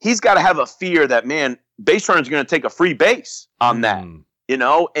 he's got to have a fear that, man, base runner's going to take a free base on that, you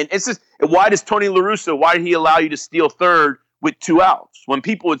know? And it's just, why does Tony La Russa, why did he allow you to steal third with 2 outs? When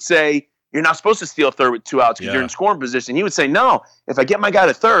people would say, you're not supposed to steal third with 2 outs because you're in scoring position, he would say, no, if I get my guy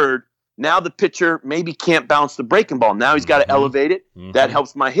to third, now the pitcher maybe can't bounce the breaking ball. Now he's got to elevate it. That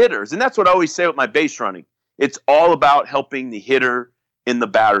helps my hitters. And that's what I always say with my base running. It's all about helping the hitter in the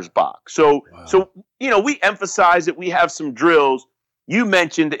batter's box. So, you know, we emphasize it. We have some drills. You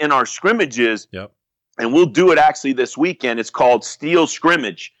mentioned in our scrimmages, and we'll do it actually this weekend. It's called steal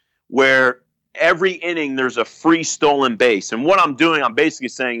scrimmage, where every inning there's a free stolen base. And what I'm doing, I'm basically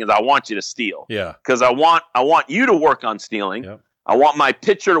saying is I want you to steal. Yeah. Because I want you to work on stealing. Yep. I want my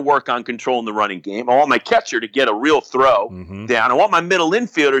pitcher to work on controlling the running game. I want my catcher to get a real throw down. I want my middle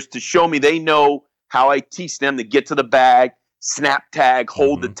infielders to show me they know how I teach them to get to the bag, snap tag,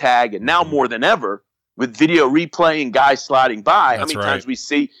 hold the tag. And now more than ever, with video replay and guys sliding by, how many times we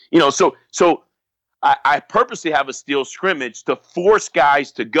see, you know, so I purposely have a steal scrimmage to force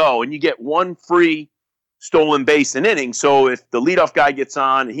guys to go, and you get one free stolen base an inning. So if the leadoff guy gets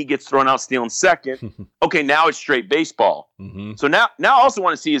on and he gets thrown out stealing second, okay, now it's straight baseball. So now I also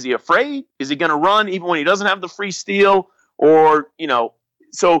want to see, is he afraid? Is he going to run even when he doesn't have the free steal? Or, you know,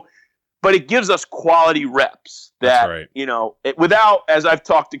 but it gives us quality reps that, you know, without, as I've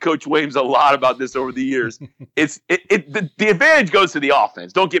talked to Coach Williams a lot about this over the years, the advantage goes to the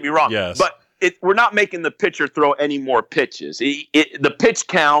offense. Don't get me wrong. Yes. But we're not making the pitcher throw any more pitches. The pitch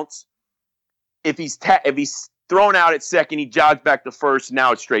counts. If he's thrown out at second, he jogs back to first.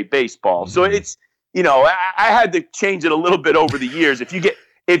 Now it's straight baseball. So it's, you know, I had to change it a little bit over the years.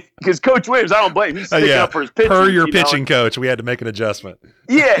 Because Coach Williams, I don't blame him. He's sticking up for his pitching. Per your pitching coach, we had to make an adjustment.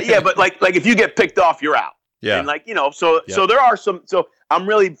 But like if you get picked off, you're out. Yeah. And like, you know, so there are some. So I'm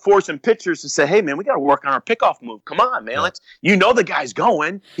really forcing pitchers to say, hey man, we got to work on our pickoff move. Come on, man. The guy's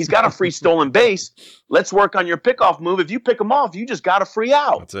going. He's got a free stolen base. Let's work on your pickoff move. If you pick him off, you just got a free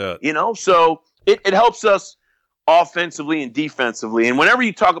out. That's it. You know, so it helps us offensively and defensively. And whenever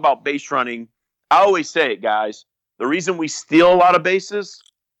you talk about base running, I always say it, guys. The reason we steal a lot of bases,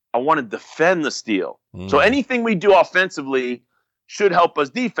 I want to defend the steal. So anything we do offensively should help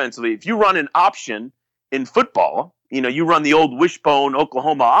us defensively. If you run an option in football, you know, you run the old wishbone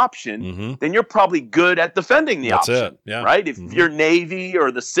Oklahoma option, then you're probably good at defending the option. That's it. Yeah. Right? If you're Navy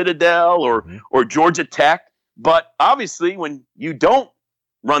or the Citadel or Georgia Tech. But obviously when you don't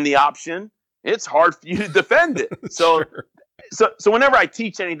run the option, it's hard for you to defend it. So whenever I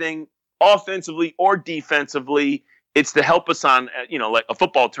teach anything offensively or defensively, it's to help us on, you know, like a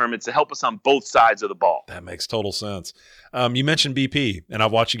football term, it's to help us on both sides of the ball. That makes total sense. You mentioned BP, and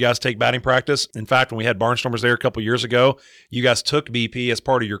I've watched you guys take batting practice. In fact, when we had Barnstormers there a couple years ago, you guys took BP as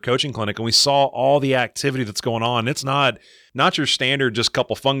part of your coaching clinic, and we saw all the activity that's going on. It's not your standard just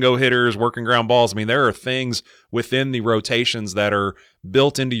couple fungo hitters working ground balls. I mean, there are things within the rotations that are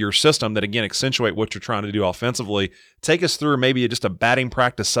built into your system that, again, accentuate what you're trying to do offensively. Take us through maybe just a batting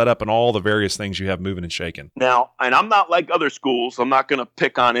practice setup and all the various things you have moving and shaking. Now, and I'm not like other schools. I'm not going to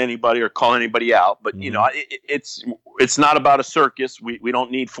pick on anybody or call anybody out, but, you know, it's not about a circus. We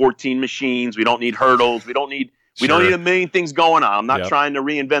don't need 14 machines. We don't need hurdles. We don't need a million things going on. I'm not trying to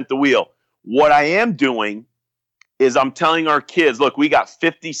reinvent the wheel. What I am doing is I'm telling our kids, look, we got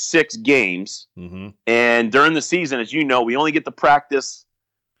 56 games, and during the season, as you know, we only get to practice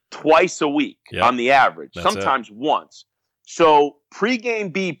twice a week on the average, sometimes once. So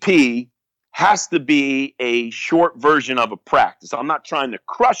pregame BP has to be a short version of a practice. I'm not trying to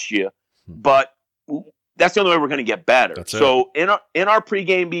crush you, but that's the only way we're going to get better. So in our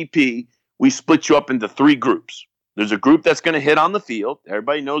pregame BP, we split you up into 3 groups. There's a group that's going to hit on the field.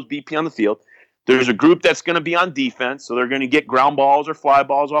 Everybody knows BP on the field. There's a group that's going to be on defense, so they're going to get ground balls or fly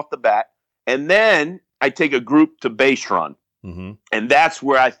balls off the bat. And then I take a group to base run. And that's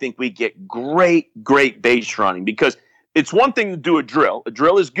where I think we get great base running, because it's one thing to do a drill. A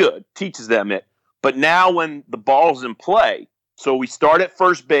drill is good, teaches them it. But now when the ball's in play, so we start at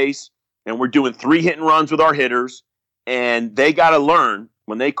first base, and we're doing 3 hit and runs with our hitters, and they got to learn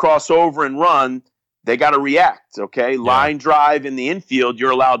when they cross over and run, they got to react, okay? Line drive in the infield,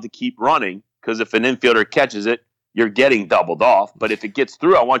 you're allowed to keep running, because if an infielder catches it, you're getting doubled off. But if it gets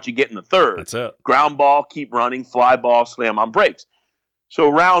through, I want you getting the third. That's it. Ground ball, keep running, fly ball, slam on brakes. So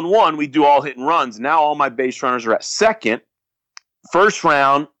round 1, we do all hit and runs. Now all my base runners are at second. First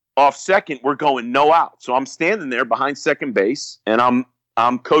round, off second, we're going no out. So I'm standing there behind second base, and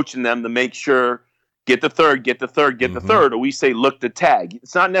I'm coaching them to make sure, get the third, get the third, get the third. Or we say, look to tag.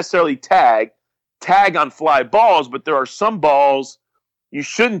 It's not necessarily tag on fly balls, but there are some balls you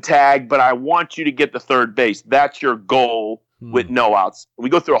shouldn't tag, but I want you to get the third base. That's your goal with no outs. We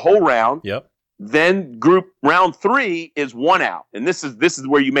go through a whole round. Yep. Then round 3 is 1 out. And this is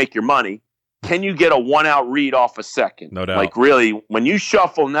where you make your money. Can you get a 1 out read off a second? No doubt. Like really, when you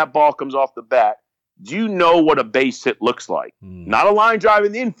shuffle and that ball comes off the bat, do you know what a base hit looks like? Not a line drive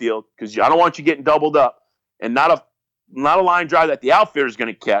in the infield, because I don't want you getting doubled up, and not a line drive that the outfielder is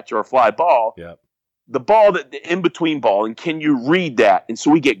going to catch or a fly ball. Yep. The ball, the in-between ball, and can you read that? And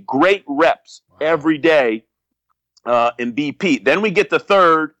so we get great reps every day in BP. Then we get the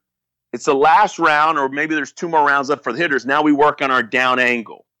third. It's the last round, or maybe there's 2 more rounds left for the hitters. Now we work on our down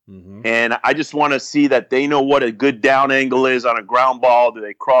angle. And I just want to see that they know what a good down angle is on a ground ball. Do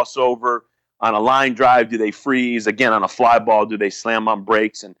they cross over? On a line drive, do they freeze? Again, on a fly ball, do they slam on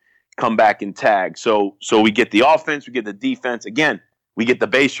brakes and come back and tag? So we get the offense, we get the defense. Again, we get the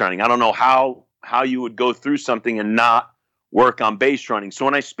base running. I don't know how you would go through something and not work on base running. So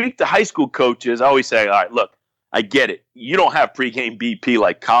when I speak to high school coaches, I always say, all right, look, I get it. You don't have pregame BP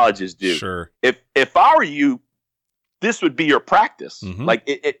like colleges do. Sure. If I were you, this would be your practice. Like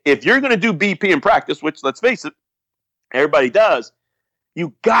if you're going to do BP in practice, which let's face it, everybody does,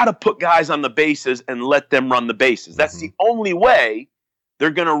 you got to put guys on the bases and let them run the bases. That's the only way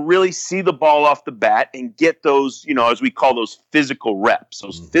they're going to really see the ball off the bat and get those, as we call those physical reps,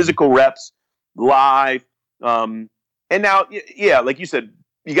 physical reps live. And now, yeah, like you said,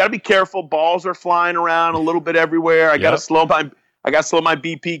 you got to be careful. Balls are flying around a little bit everywhere. I got to slow my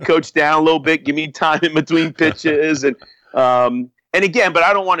BP coach down a little bit. Give me time in between pitches. And again, but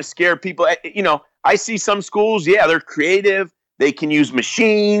I don't want to scare people. I see some schools, they're creative. They can use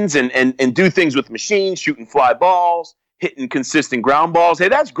machines and do things with machines, shooting fly balls, hitting consistent ground balls. Hey,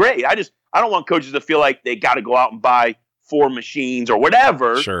 that's great. I don't want coaches to feel like they got to go out and buy 4 machines or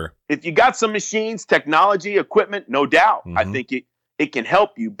whatever. Sure. If you got some machines, technology, equipment, no doubt. I think it can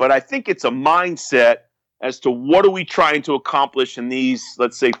help you. But I think it's a mindset as to what are we trying to accomplish in these,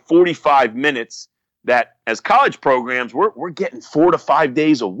 let's say, 45 minutes that as college programs, we're getting 4 to 5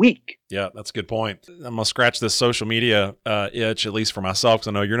 days a week. Yeah, that's a good point. I'm going to scratch this social media itch, at least for myself, because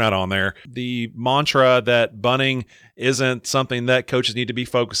I know you're not on there. The mantra that bunting isn't something that coaches need to be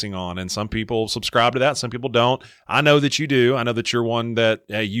focusing on, and some people subscribe to that, some people don't. I know that you do. I know that you're one that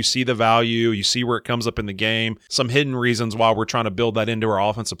you see the value, you see where it comes up in the game, some hidden reasons why we're trying to build that into our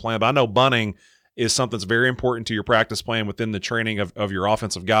offensive plan. But I know bunting is something that's very important to your practice plan within the training of your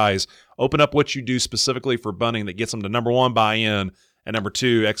offensive guys. Open up what you do specifically for bunting that gets them to, number 1, buy in, and number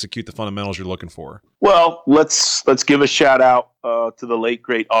 2, execute the fundamentals you're looking for. Well, let's give a shout out to the late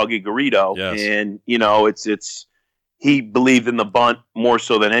great Augie Garrido. Yes. And it's he believed in the bunt more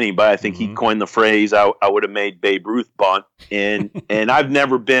so than anybody. I think he coined the phrase I would have made Babe Ruth bunt, and I've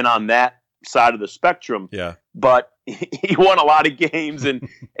never been on that side of the spectrum. Yeah. But he won a lot of games and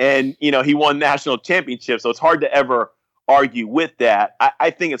he won national championships. So it's hard to ever argue with that. I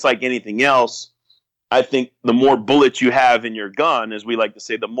think it's like anything else. I think the more bullets you have in your gun, as we like to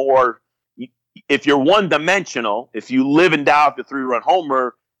say, the more, if you're one-dimensional, if you live and die with the 3-run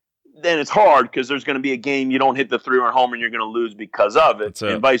homer, then it's hard because there's going to be a game you don't hit the 3-run homer and you're going to lose because of it.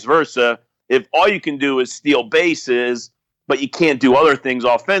 And vice versa. If all you can do is steal bases, but you can't do other things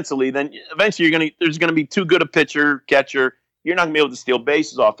offensively, then eventually there's going to be too good a pitcher, catcher. You're not going to be able to steal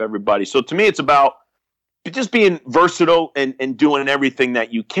bases off everybody. So to me, it's about just being versatile and doing everything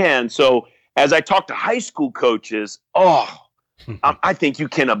that you can. So as I talk to high school coaches, I think you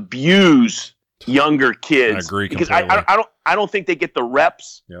can abuse younger kids. I agree because completely. I don't think they get the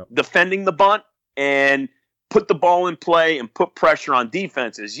reps defending the bunt and put the ball in play and put pressure on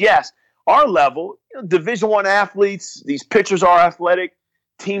defenses. Yes, our level, Division I athletes, these pitchers are athletic.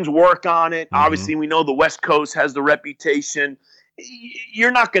 Teams work on it. Obviously, we know the West Coast has the reputation.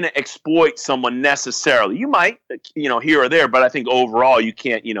 You're not going to exploit someone necessarily. You might, here or there, but I think overall you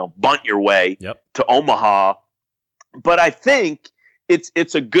can't, bunt your way to Omaha. But I think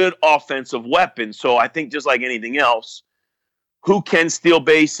it's a good offensive weapon. So I think just like anything else, who can steal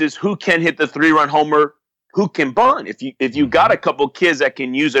bases, who can hit the 3-run homer, who can bunt. If you got a couple kids that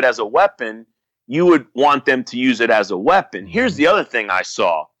can use it as a weapon, you would want them to use it as a weapon. Here's the other thing I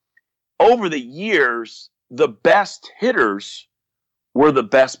saw. Over the years, the best hitters were the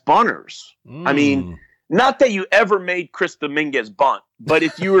best bunters. I mean, not that you ever made Chris Dominguez bunt, but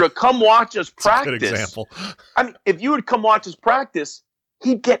if you were to come watch us practice, good example. I mean, if you would come watch us practice,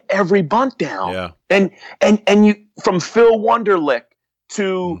 he'd get every bunt down. Yeah. And you, from Phil Wunderlich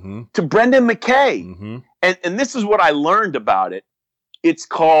to Brendan McKay. And this is what I learned about it. It's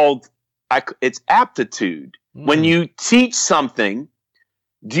called it's aptitude. When you teach something,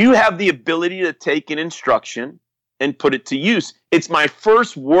 do you have the ability to take an instruction and put it to use? It's my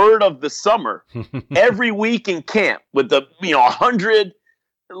first word of the summer. Every week in camp with the 100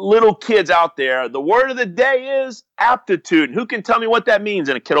 little kids out there, the word of the day is aptitude. Who can tell me what that means?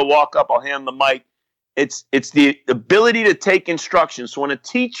 And a kid will walk up, I'll hand the mic. It's the ability to take instructions. So when a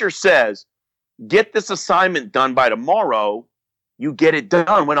teacher says, get this assignment done by tomorrow, you get it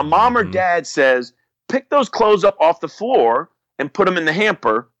done. When a mom or dad says, pick those clothes up off the floor and put them in the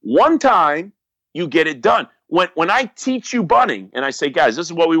hamper, one time, you get it done. When I teach you bunting and I say, guys, this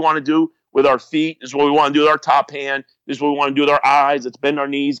is what we want to do with our feet. This is what we want to do with our top hand. This is what we want to do with our eyes. Let's bend our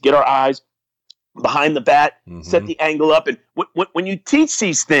knees, get our eyes behind the bat, set the angle up. And when you teach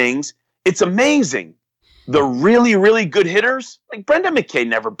these things, it's amazing. The really, really good hitters, like Brendan McKay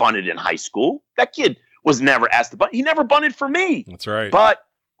never bunted in high school. That kid was never asked to bunt. He never bunted for me. That's right. But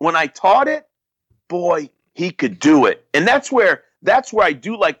when I taught it, boy, he could do it. And that's where I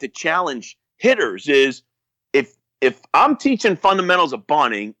do like to challenge hitters is if I'm teaching fundamentals of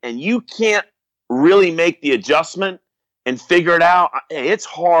bunting and you can't really make the adjustment and figure it out, it's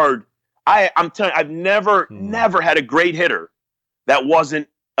hard. I'm telling you, I've never had a great hitter that wasn't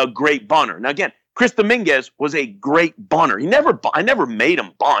a great bunter. Now, again, Chris Dominguez was a great bunter. I never made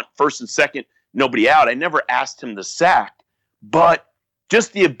him bunt first and second, nobody out. I never asked him to sack, but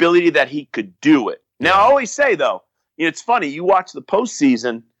just the ability that he could do it. Now, I always say, though, it's funny. You watch the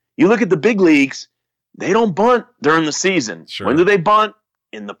postseason, you look at the big leagues, they don't bunt during the season. Sure. When do they bunt?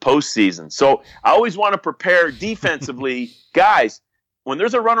 In the postseason. So I always want to prepare defensively. Guys, when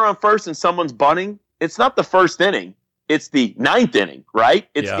there's a runner on first and someone's bunting, it's not the first inning. It's the 9th inning, right?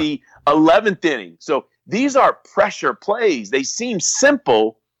 It's the 11th inning. So these are pressure plays. They seem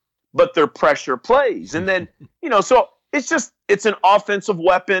simple, but they're pressure plays. And then, so it's an offensive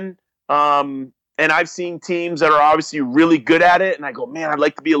weapon. And I've seen teams that are obviously really good at it. And I go, man, I'd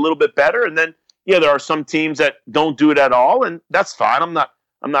like to be a little bit better. And then, there are some teams that don't do it at all. And that's fine. I'm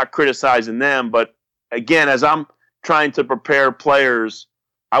not criticizing them. But again, as I'm trying to prepare players,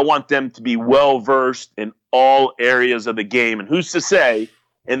 I want them to be well-versed in all areas of the game. And who's to say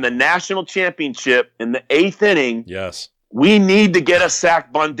in the national championship, in the 8th inning, we need to get a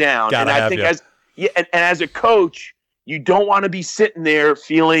sack bunt down. And I think as a coach, you don't want to be sitting there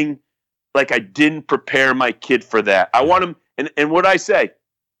feeling like I didn't prepare my kid for that. I want him, and what I say,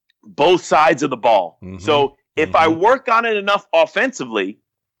 both sides of the ball. So if I work on it enough offensively,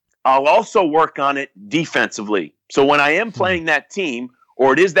 I'll also work on it defensively. So when I am playing that team,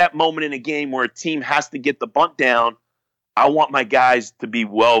 or it is that moment in a game where a team has to get the bunt down, I want my guys to be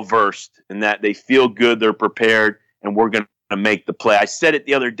well-versed in that they feel good, they're prepared, and we're going to make the play. I said it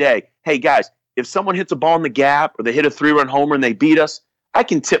the other day. Hey, guys, if someone hits a ball in the gap or they hit a 3-run homer and they beat us, I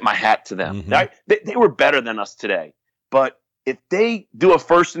can tip my hat to them. They were better than us today. But if they do a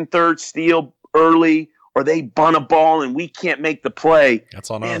first and third steal early or they bunt a ball and we can't make the play, that's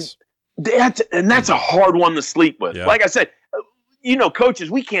on us. And that's a hard one to sleep with. Like I said,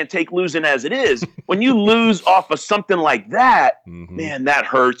 coaches, we can't take losing as it is. When you lose off of something like that, man, that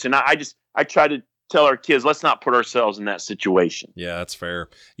hurts. And I try to tell our kids, let's not put ourselves in that situation. Yeah, that's fair.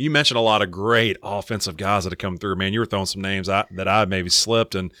 You mentioned a lot of great offensive guys that have come through. Man, you were throwing some names that I maybe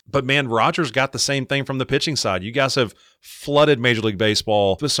slipped. But man, Rogers got the same thing from the pitching side. You guys have flooded Major League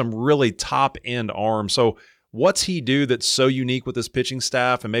Baseball with some really top-end arms. So what's he do that's so unique with his pitching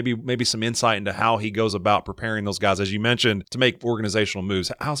staff, and maybe some insight into how he goes about preparing those guys, as you mentioned, to make organizational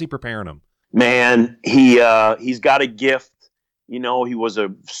moves? How's he preparing them? Man, he's got a gift. He was a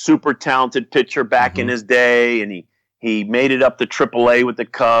super talented pitcher back in his day, and he made it up to AAA with the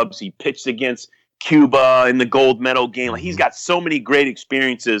Cubs. He pitched against Cuba in the gold medal game. He's got so many great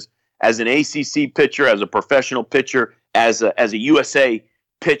experiences as an ACC pitcher, as a professional pitcher, as a USA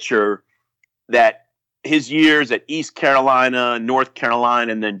pitcher, that his years at East Carolina, North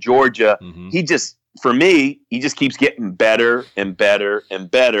Carolina, and then Georgia, he just keeps getting better and better and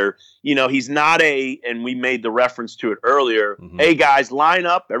better. He's not and we made the reference to it earlier, hey, guys, line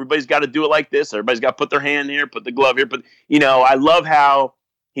up. Everybody's got to do it like this. Everybody's got to put their hand here, put the glove here. But, I love how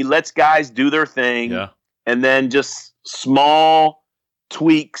he lets guys do their thing, and then just small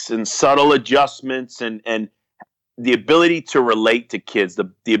tweaks and subtle adjustments and the ability to relate to kids,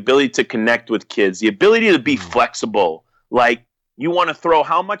 the ability to connect with kids, the ability to be flexible. Like, you want to throw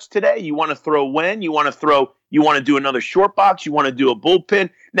how much today? You want to throw when? You want to do another short box? You want to do a bullpen?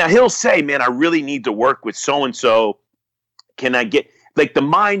 Now, he'll say, man, I really need to work with so-and-so. Can I get – like, the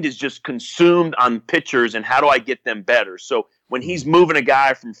mind is just consumed on pitchers and how do I get them better? So when he's moving a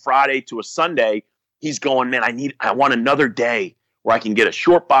guy from Friday to a Sunday, he's going, man, I want another day where I can get a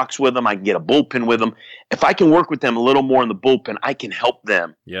short box with them. I can get a bullpen with them. If I can work with them a little more in the bullpen, I can help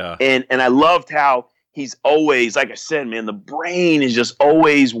them. Yeah. And I loved how he's always, like I said, man, the brain is just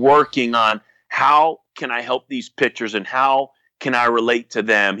always working on how can I help these pitchers and how can I relate to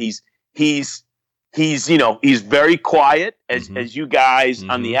them. He's very quiet, as you guys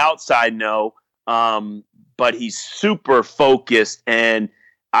on the outside know, but he's super focused, and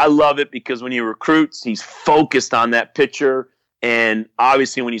I love it because when he recruits, he's focused on that pitcher, and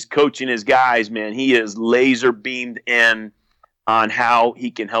obviously when he's coaching his guys, man, he is laser beamed in on how he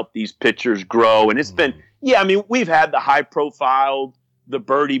can help these pitchers grow. And it's been, we've had the high profile, the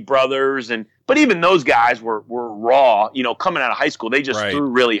Birdie brothers, but even those guys were raw, coming out of high school. They just threw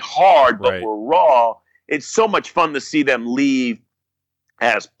really hard, but were raw. It's so much fun to see them leave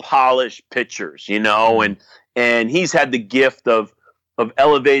as polished pitchers, and he's had the gift of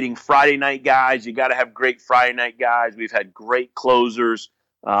elevating Friday night guys. You got to have great Friday night guys. We've had great closers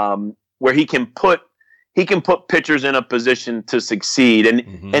where he can put pitchers in a position to succeed,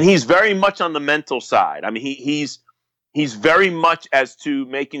 and he's very much on the mental side. I mean, he's very much as to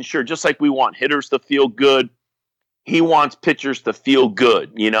making sure, just like we want hitters to feel good, he wants pitchers to feel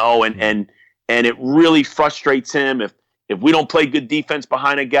good, and it really frustrates him if we don't play good defense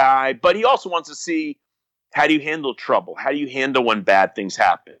behind a guy. But he also wants to see, how do you handle trouble? How do you handle when bad things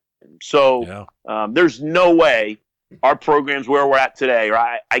happen? So there's no way our program's where we're at today, or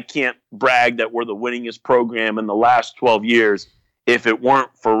I can't brag that we're the winningest program in the last 12 years if it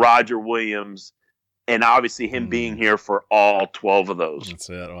weren't for Roger Williams and obviously him being here for all 12 of those. That's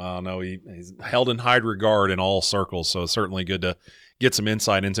it. Well, no, he's held in high regard in all circles, so it's certainly good to get some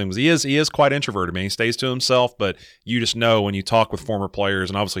insight into him, because he is quite introverted. I mean, he stays to himself, but you just know when you talk with former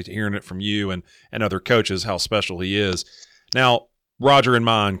players, and obviously hearing it from you and other coaches, how special he is. Now, Roger in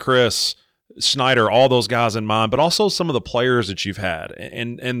mind, Chris, Snyder, all those guys in mind, but also some of the players that you've had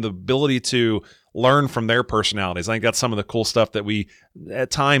and the ability to learn from their personalities. I think that's some of the cool stuff that we at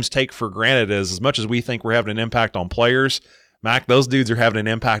times take for granted. As much as we think we're having an impact on players, Mac, those dudes are having an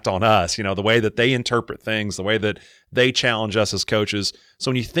impact on us, the way that they interpret things, the way that they challenge us as coaches. So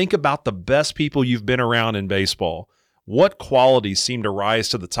when you think about the best people you've been around in baseball, what qualities seem to rise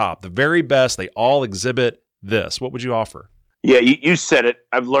to the top? The very best, they all exhibit this. What would you offer? Yeah, you said it.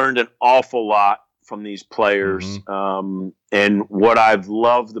 I've learned an awful lot from these players. And what I've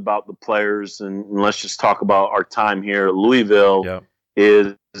loved about the players, and let's just talk about our time here at Louisville,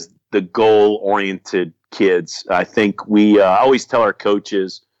 is the goal-oriented kids. I think we always tell our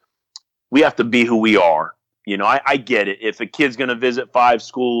coaches, we have to be who we are. I get it. If a kid's going to visit 5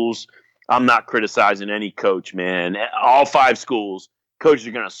 schools, I'm not criticizing any coach, man. All 5 schools, coaches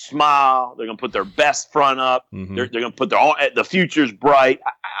are going to smile. They're going to put their best front up. They're going to put the future's bright.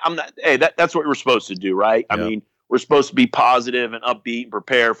 I'm not. Hey, that's what we're supposed to do, right? I mean, we're supposed to be positive and upbeat and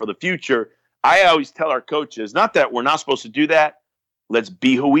prepare for the future. I always tell our coaches, not that we're not supposed to do that. Let's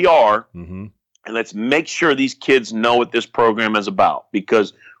be who we are. And let's make sure these kids know what this program is about,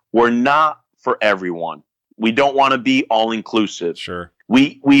 because we're not for everyone. We don't want to be all-inclusive. Sure.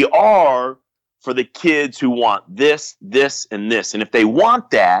 We are for the kids who want this, this, and this. And if they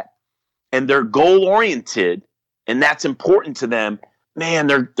want that and they're goal-oriented and that's important to them, man,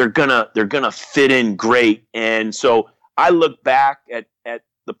 they're gonna fit in great. And so I look back at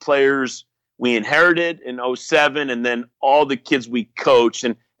the players we inherited in 2007 and then all the kids we coached.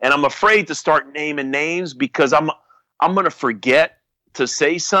 And I'm afraid to start naming names because I'm going to forget to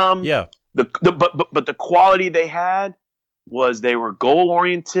say some. Yeah. But the quality they had was they were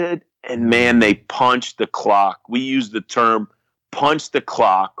goal-oriented, and, man, they punched the clock. We use the term punch the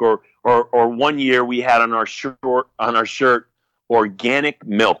clock. Or one year we had on our shirt organic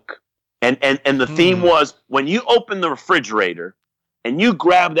milk. And the theme was, when you open the refrigerator and you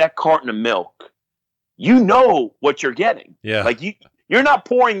grab that carton of milk, you know what you're getting. Yeah. Like you're not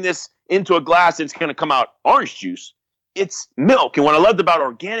pouring this into a glass and it's going to come out orange juice. It's milk. And what I loved about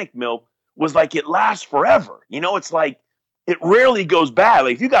organic milk was, like, it lasts forever. It's like it rarely goes bad.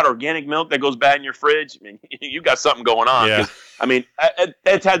 Like, if you got organic milk that goes bad in your fridge, I mean, you got something going on. Yeah. I mean,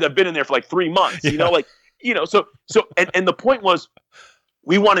 it's had to have been in there for like 3 months. Yeah. So the point was,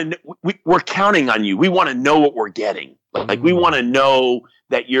 we're counting on you. We want to know what we're getting. Like, we want to know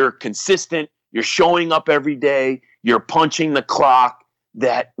that you're consistent. You're showing up every day. You're punching the clock,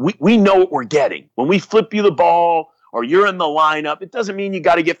 that we know what we're getting. When we flip you the ball or you're in the lineup, it doesn't mean you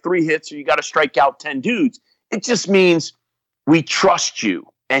got to get 3 hits or you got to strike out 10 dudes. It just means we trust you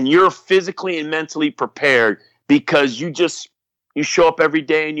and you're physically and mentally prepared because you show up every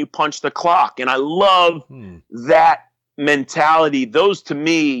day and you punch the clock. And I love that mentality. Those, to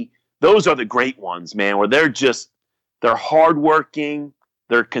me, those are the great ones, man, where they're They're hardworking.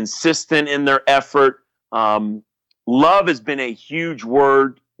 They're consistent in their effort. Love has been a huge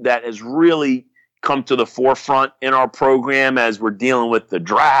word that has really come to the forefront in our program as we're dealing with the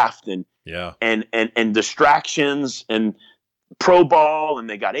draft and distractions and pro ball, and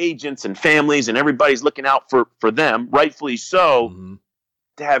they got agents and families, and everybody's looking out for them, rightfully so. Mm-hmm.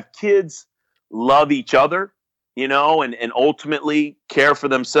 To have kids love each other, and ultimately care for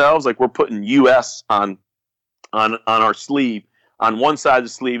themselves. Like, we're putting US on our sleeve. On one side of the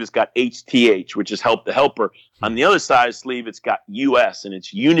sleeve, it's got HTH, which is help the helper. On the other side of the sleeve, it's got US, and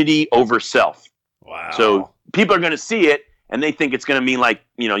it's unity over self. Wow. So people are going to see it, and they think it's going to mean like,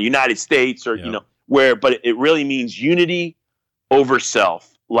 United States or, but it really means unity over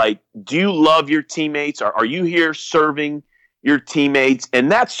self. Like, do you love your teammates? Are you here serving your teammates?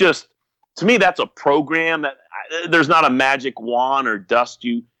 And that's just, to me, that's a program that there's not a magic wand or dust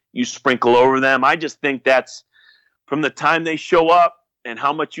you sprinkle over them. I just think that's from the time they show up and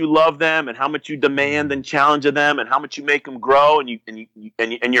how much you love them and how much you demand and challenge of them and how much you make them grow, and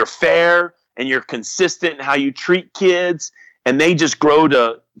you're fair and you're consistent in how you treat kids, and they just grow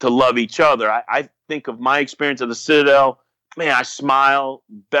to love each other. I think of my experience at the Citadel. Man, I smile,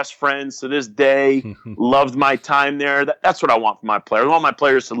 best friends to this day, loved my time there. That's what I want for my players. I want my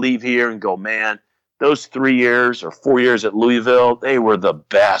players to leave here and go, man, those 3 years or 4 years at Louisville, they were the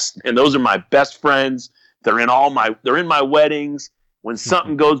best. And those are my best friends. They're in my weddings. When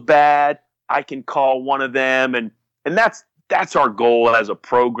something goes bad, I can call one of them. And that's our goal as a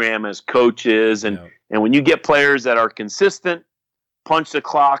program, as coaches. And when you get players that are consistent, punch the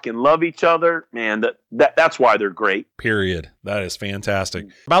clock, and love each other, man, that's why they're great. Period. That is fantastic.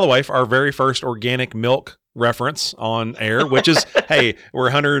 By the way, for our very first organic milk reference on air, which is, hey, we're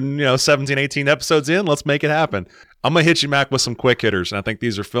 117, 18 episodes in. Let's make it happen. I'm going to hit you back with some quick hitters. And I think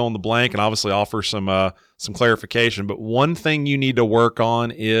these are fill in the blank and obviously offer some clarification. But one thing you need to work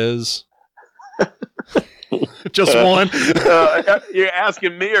on is just one. You're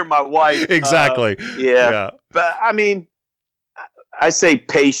asking me or my wife? Exactly. Yeah. But I mean, I say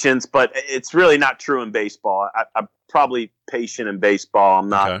patience, but it's really not true in baseball. I'm probably patient in baseball. I'm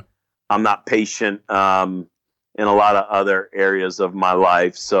not. Okay. I'm not patient in a lot of other areas of my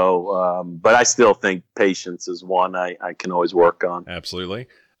life. So, but I still think patience is one I can always work on. Absolutely.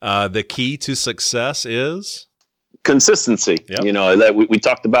 The key to success is consistency. Yep. We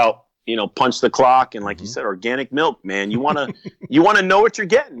talked about, punch the clock, and like you said, organic milk, man. You want to know what you're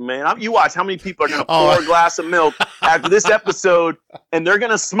getting, man. You watch how many people are going to pour a glass of milk after this episode, and they're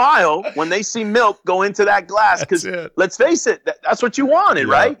going to smile when they see milk go into that glass. Because let's face it, that's what you wanted,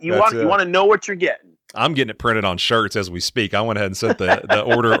 right? You want to know what you're getting. I'm getting it printed on shirts as we speak. I went ahead and sent the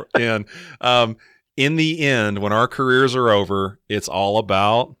order in. In the end, when our careers are over, it's all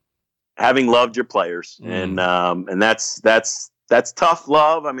about having loved your players, and that's tough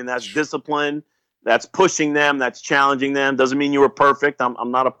love. I mean, that's discipline. That's pushing them. That's challenging them. Doesn't mean you were perfect.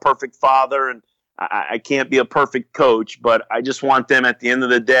 I'm not a perfect father, and I can't be a perfect coach. But I just want them at the end of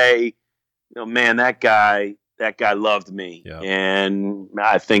the day, man, that guy loved me, and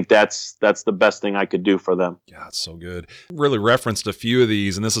I think that's the best thing I could do for them. Yeah, it's so good. Really referenced a few of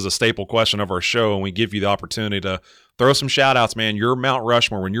these, and this is a staple question of our show, and we give you the opportunity to throw some shout outs, man. Your Mount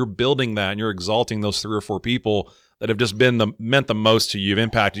Rushmore, when you're building that and you're exalting those 3 or 4 people that have just meant the most to you, have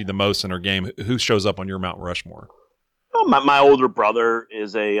impacted you the most in our game, who shows up on your Mount Rushmore? Well, my older brother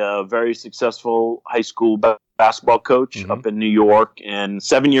is a very successful high school basketball coach up in New York, and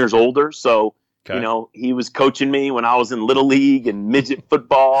 7 years older. So, he was coaching me when I was in Little League and midget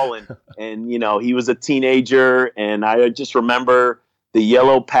football, and he was a teenager, and I just remember the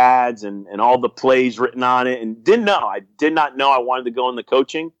yellow pads and all the plays written on it, and I did not know I wanted to go into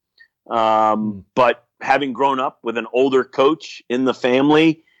coaching. But having grown up with an older coach in the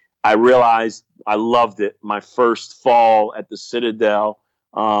family, I realized I loved it. My first fall at the Citadel.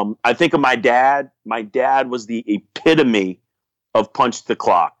 I think of my dad. My dad was the epitome of punch the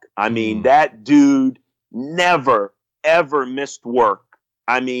clock. I mean, that dude never, ever missed work.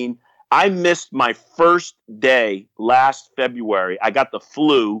 I mean, I missed my first day last February. I got the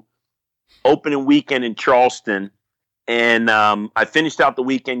flu opening weekend in Charleston. And I finished out the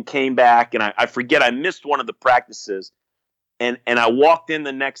weekend, came back, and I forget, I missed one of the practices. And I walked in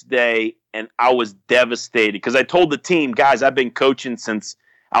the next day, and I was devastated because I told the team, guys, I've been coaching since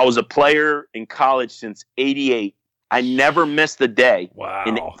I was a player in college since '88. I never missed a day. Wow.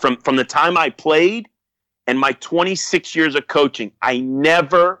 And from the time I played and my 26 years of coaching, I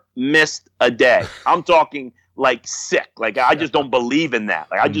never missed a day. I'm talking like sick. Like, I just don't believe in that.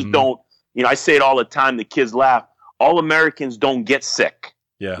 Like, I just don't, I say it all the time. The kids laugh. All Americans don't get sick.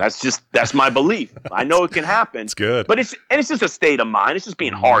 Yeah. That's my belief. I know it can happen. It's good. But it's just a state of mind. It's just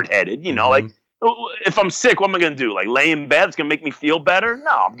being hard-headed, like if I'm sick, what am I going to do? Like lay in bed, it's going to make me feel better?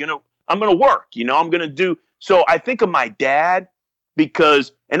 No, I'm going to work, I'm going to do. So I think of my dad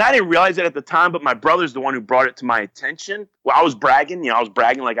because, and I didn't realize it at the time, but my brother's the one who brought it to my attention. Well, I was bragging,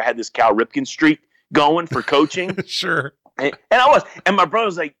 like I had this Cal Ripken streak going for coaching. Sure. And my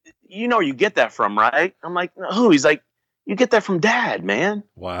brother's like, you get that from, right? I'm like, who? He's like, you get that from Dad, man.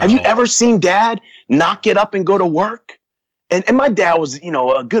 Wow. Have you ever seen Dad not get up and go to work? And my dad was,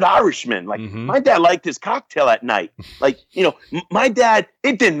 a good Irishman. Like my dad liked his cocktail at night. Like, my dad,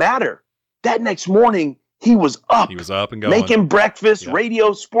 it didn't matter. That next morning, he was up. He was up and going. Making breakfast,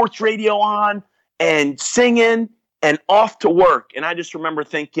 sports radio on, and singing and off to work. And I just remember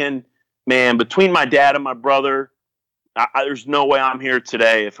thinking, man, between my dad and my brother, there's no way I'm here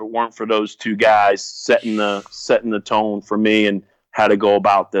today if it weren't for those two guys setting the tone for me and how to go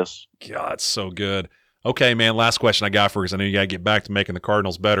about this. God, so good. Okay, man, last question I got for you, because I know you got to get back to making the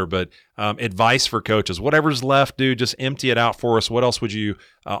Cardinals better, but advice for coaches. Whatever's left, dude, just empty it out for us. What else would you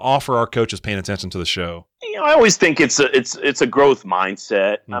offer our coaches paying attention to the show? I always think it's a growth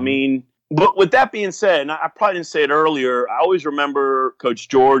mindset. I mean, but with that being said, and I probably didn't say it earlier, I always remember Coach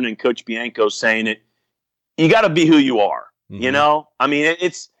Jordan and Coach Bianco saying it, you got to be who you are, I mean,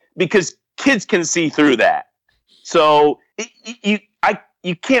 it's because kids can see through that. So you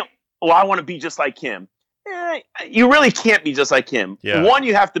can't, I want to be just like him. You really can't be just like him. Yeah. One,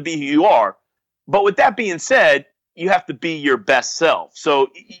 you have to be who you are. But with that being said, you have to be your best self. So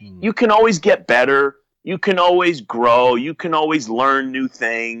you can always get better. You can always grow. You can always learn new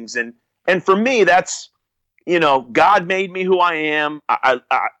things. And for me, that's, God made me who I am.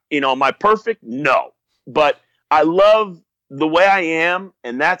 Am I perfect? No. But I love the way I am.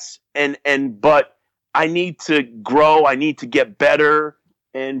 But I need to grow. I need to get better.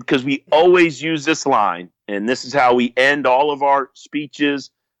 And because we always use this line, and this is how we end all of our speeches,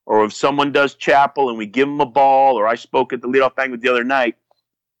 or if someone does chapel and we give them a ball, or I spoke at the leadoff banquet the other night,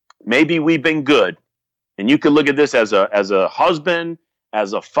 maybe we've been good. And you can look at this as a husband,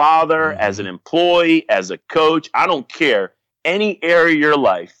 as a father, as an employee, as a coach. I don't care. Any area of your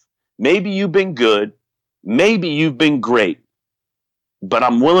life, maybe you've been good, maybe you've been great, but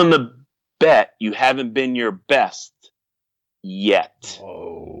I'm willing to bet you haven't been your best yet.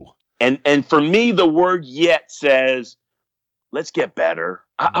 Oh. And for me, the word yet says, let's get better.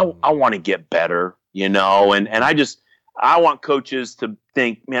 I want to get better, and I want coaches to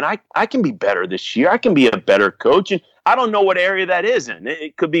think, man, I can be better this year. I can be a better coach. And I don't know what area that is in.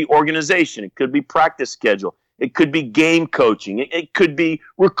 It could be organization. It could be practice schedule. It could be game coaching. It could be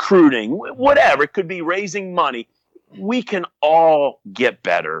recruiting, whatever. It could be raising money. We can all get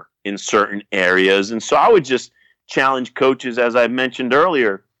better in certain areas. And so I would just challenge coaches, as I mentioned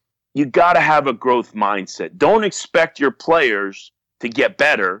earlier, you got to have a growth mindset. Don't expect your players to get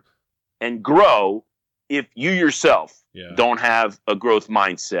better and grow if you yourself don't have a growth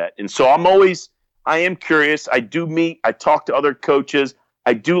mindset. And so I am curious. I talk to other coaches.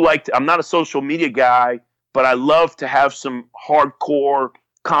 I'm not a social media guy, but I love to have some hardcore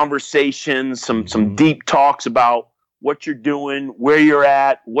conversations, some deep talks about what you're doing, where you're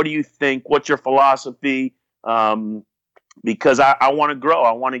at, what do you think, what's your philosophy? Because I want to grow.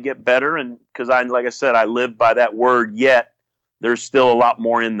 I want to get better. And because like I said, I live by that word yet. There's still a lot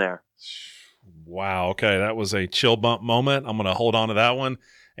more in there. Wow. Okay. That was a chill bump moment. I'm going to hold on to that one.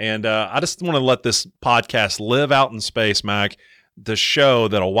 And I just want to let this podcast live out in space, Mac, to show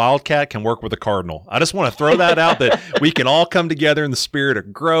that a Wildcat can work with a Cardinal. I just want to throw that out, that we can all come together in the spirit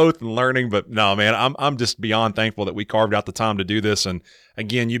of growth and learning. But no, man, I'm just beyond thankful that we carved out the time to do this. And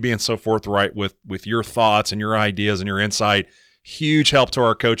again, you being so forthright with your thoughts and your ideas and your insight, huge help to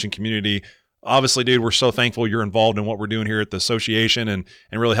our coaching community. Obviously, dude, we're so thankful you're involved in what we're doing here at the association and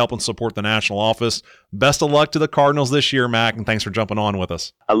really helping support the national office. Best of luck to the Cardinals this year, Mac, and thanks for jumping on with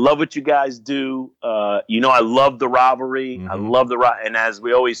us. I love what you guys do. I love the rivalry. I love and as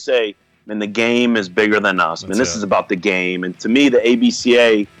we always say, man, the game is bigger than us. And this is about the game. And to me, the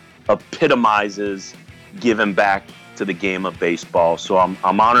ABCA epitomizes giving back to the game of baseball. So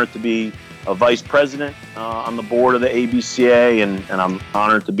I'm honored to be a vice president on the board of the ABCA, and I'm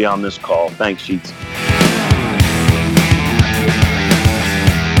honored to be on this call. Thanks, Sheets.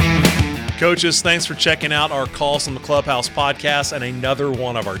 Coaches, thanks for checking out our Calls from the Clubhouse podcast and another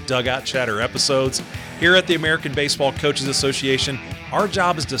one of our Dugout Chatter episodes. Here at the American Baseball Coaches Association, our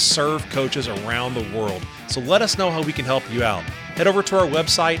job is to serve coaches around the world. So let us know how we can help you out. Head over to our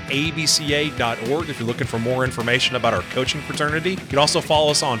website, abca.org, if you're looking for more information about our coaching fraternity. You can also follow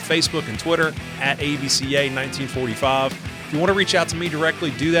us on Facebook and Twitter at ABCA1945. If you want to reach out to me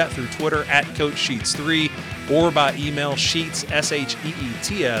directly, do that through Twitter at CoachSheets3 or by email sheets,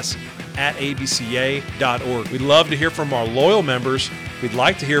 SHEETS, at abca.org. We'd love to hear from our loyal members. We'd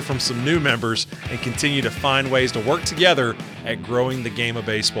like to hear from some new members and continue to find ways to work together at growing the game of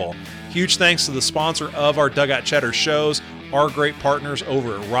baseball. Huge thanks to the sponsor of our Dugout Chatter shows, our great partners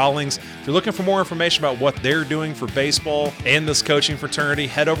over at Rawlings. If you're looking for more information about what they're doing for baseball and this coaching fraternity,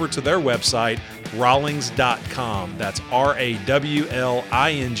 head over to their website, rawlings.com. That's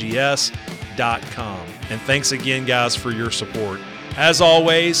RAWLINGS.com. And thanks again, guys, for your support. As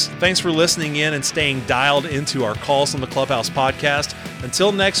always, thanks for listening in and staying dialed into our Calls from the Clubhouse podcast.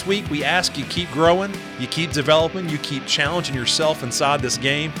 Until next week, we ask you keep growing, you keep developing, you keep challenging yourself inside this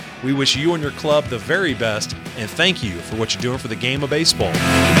game. We wish you and your club the very best, and thank you for what you're doing for the game of baseball.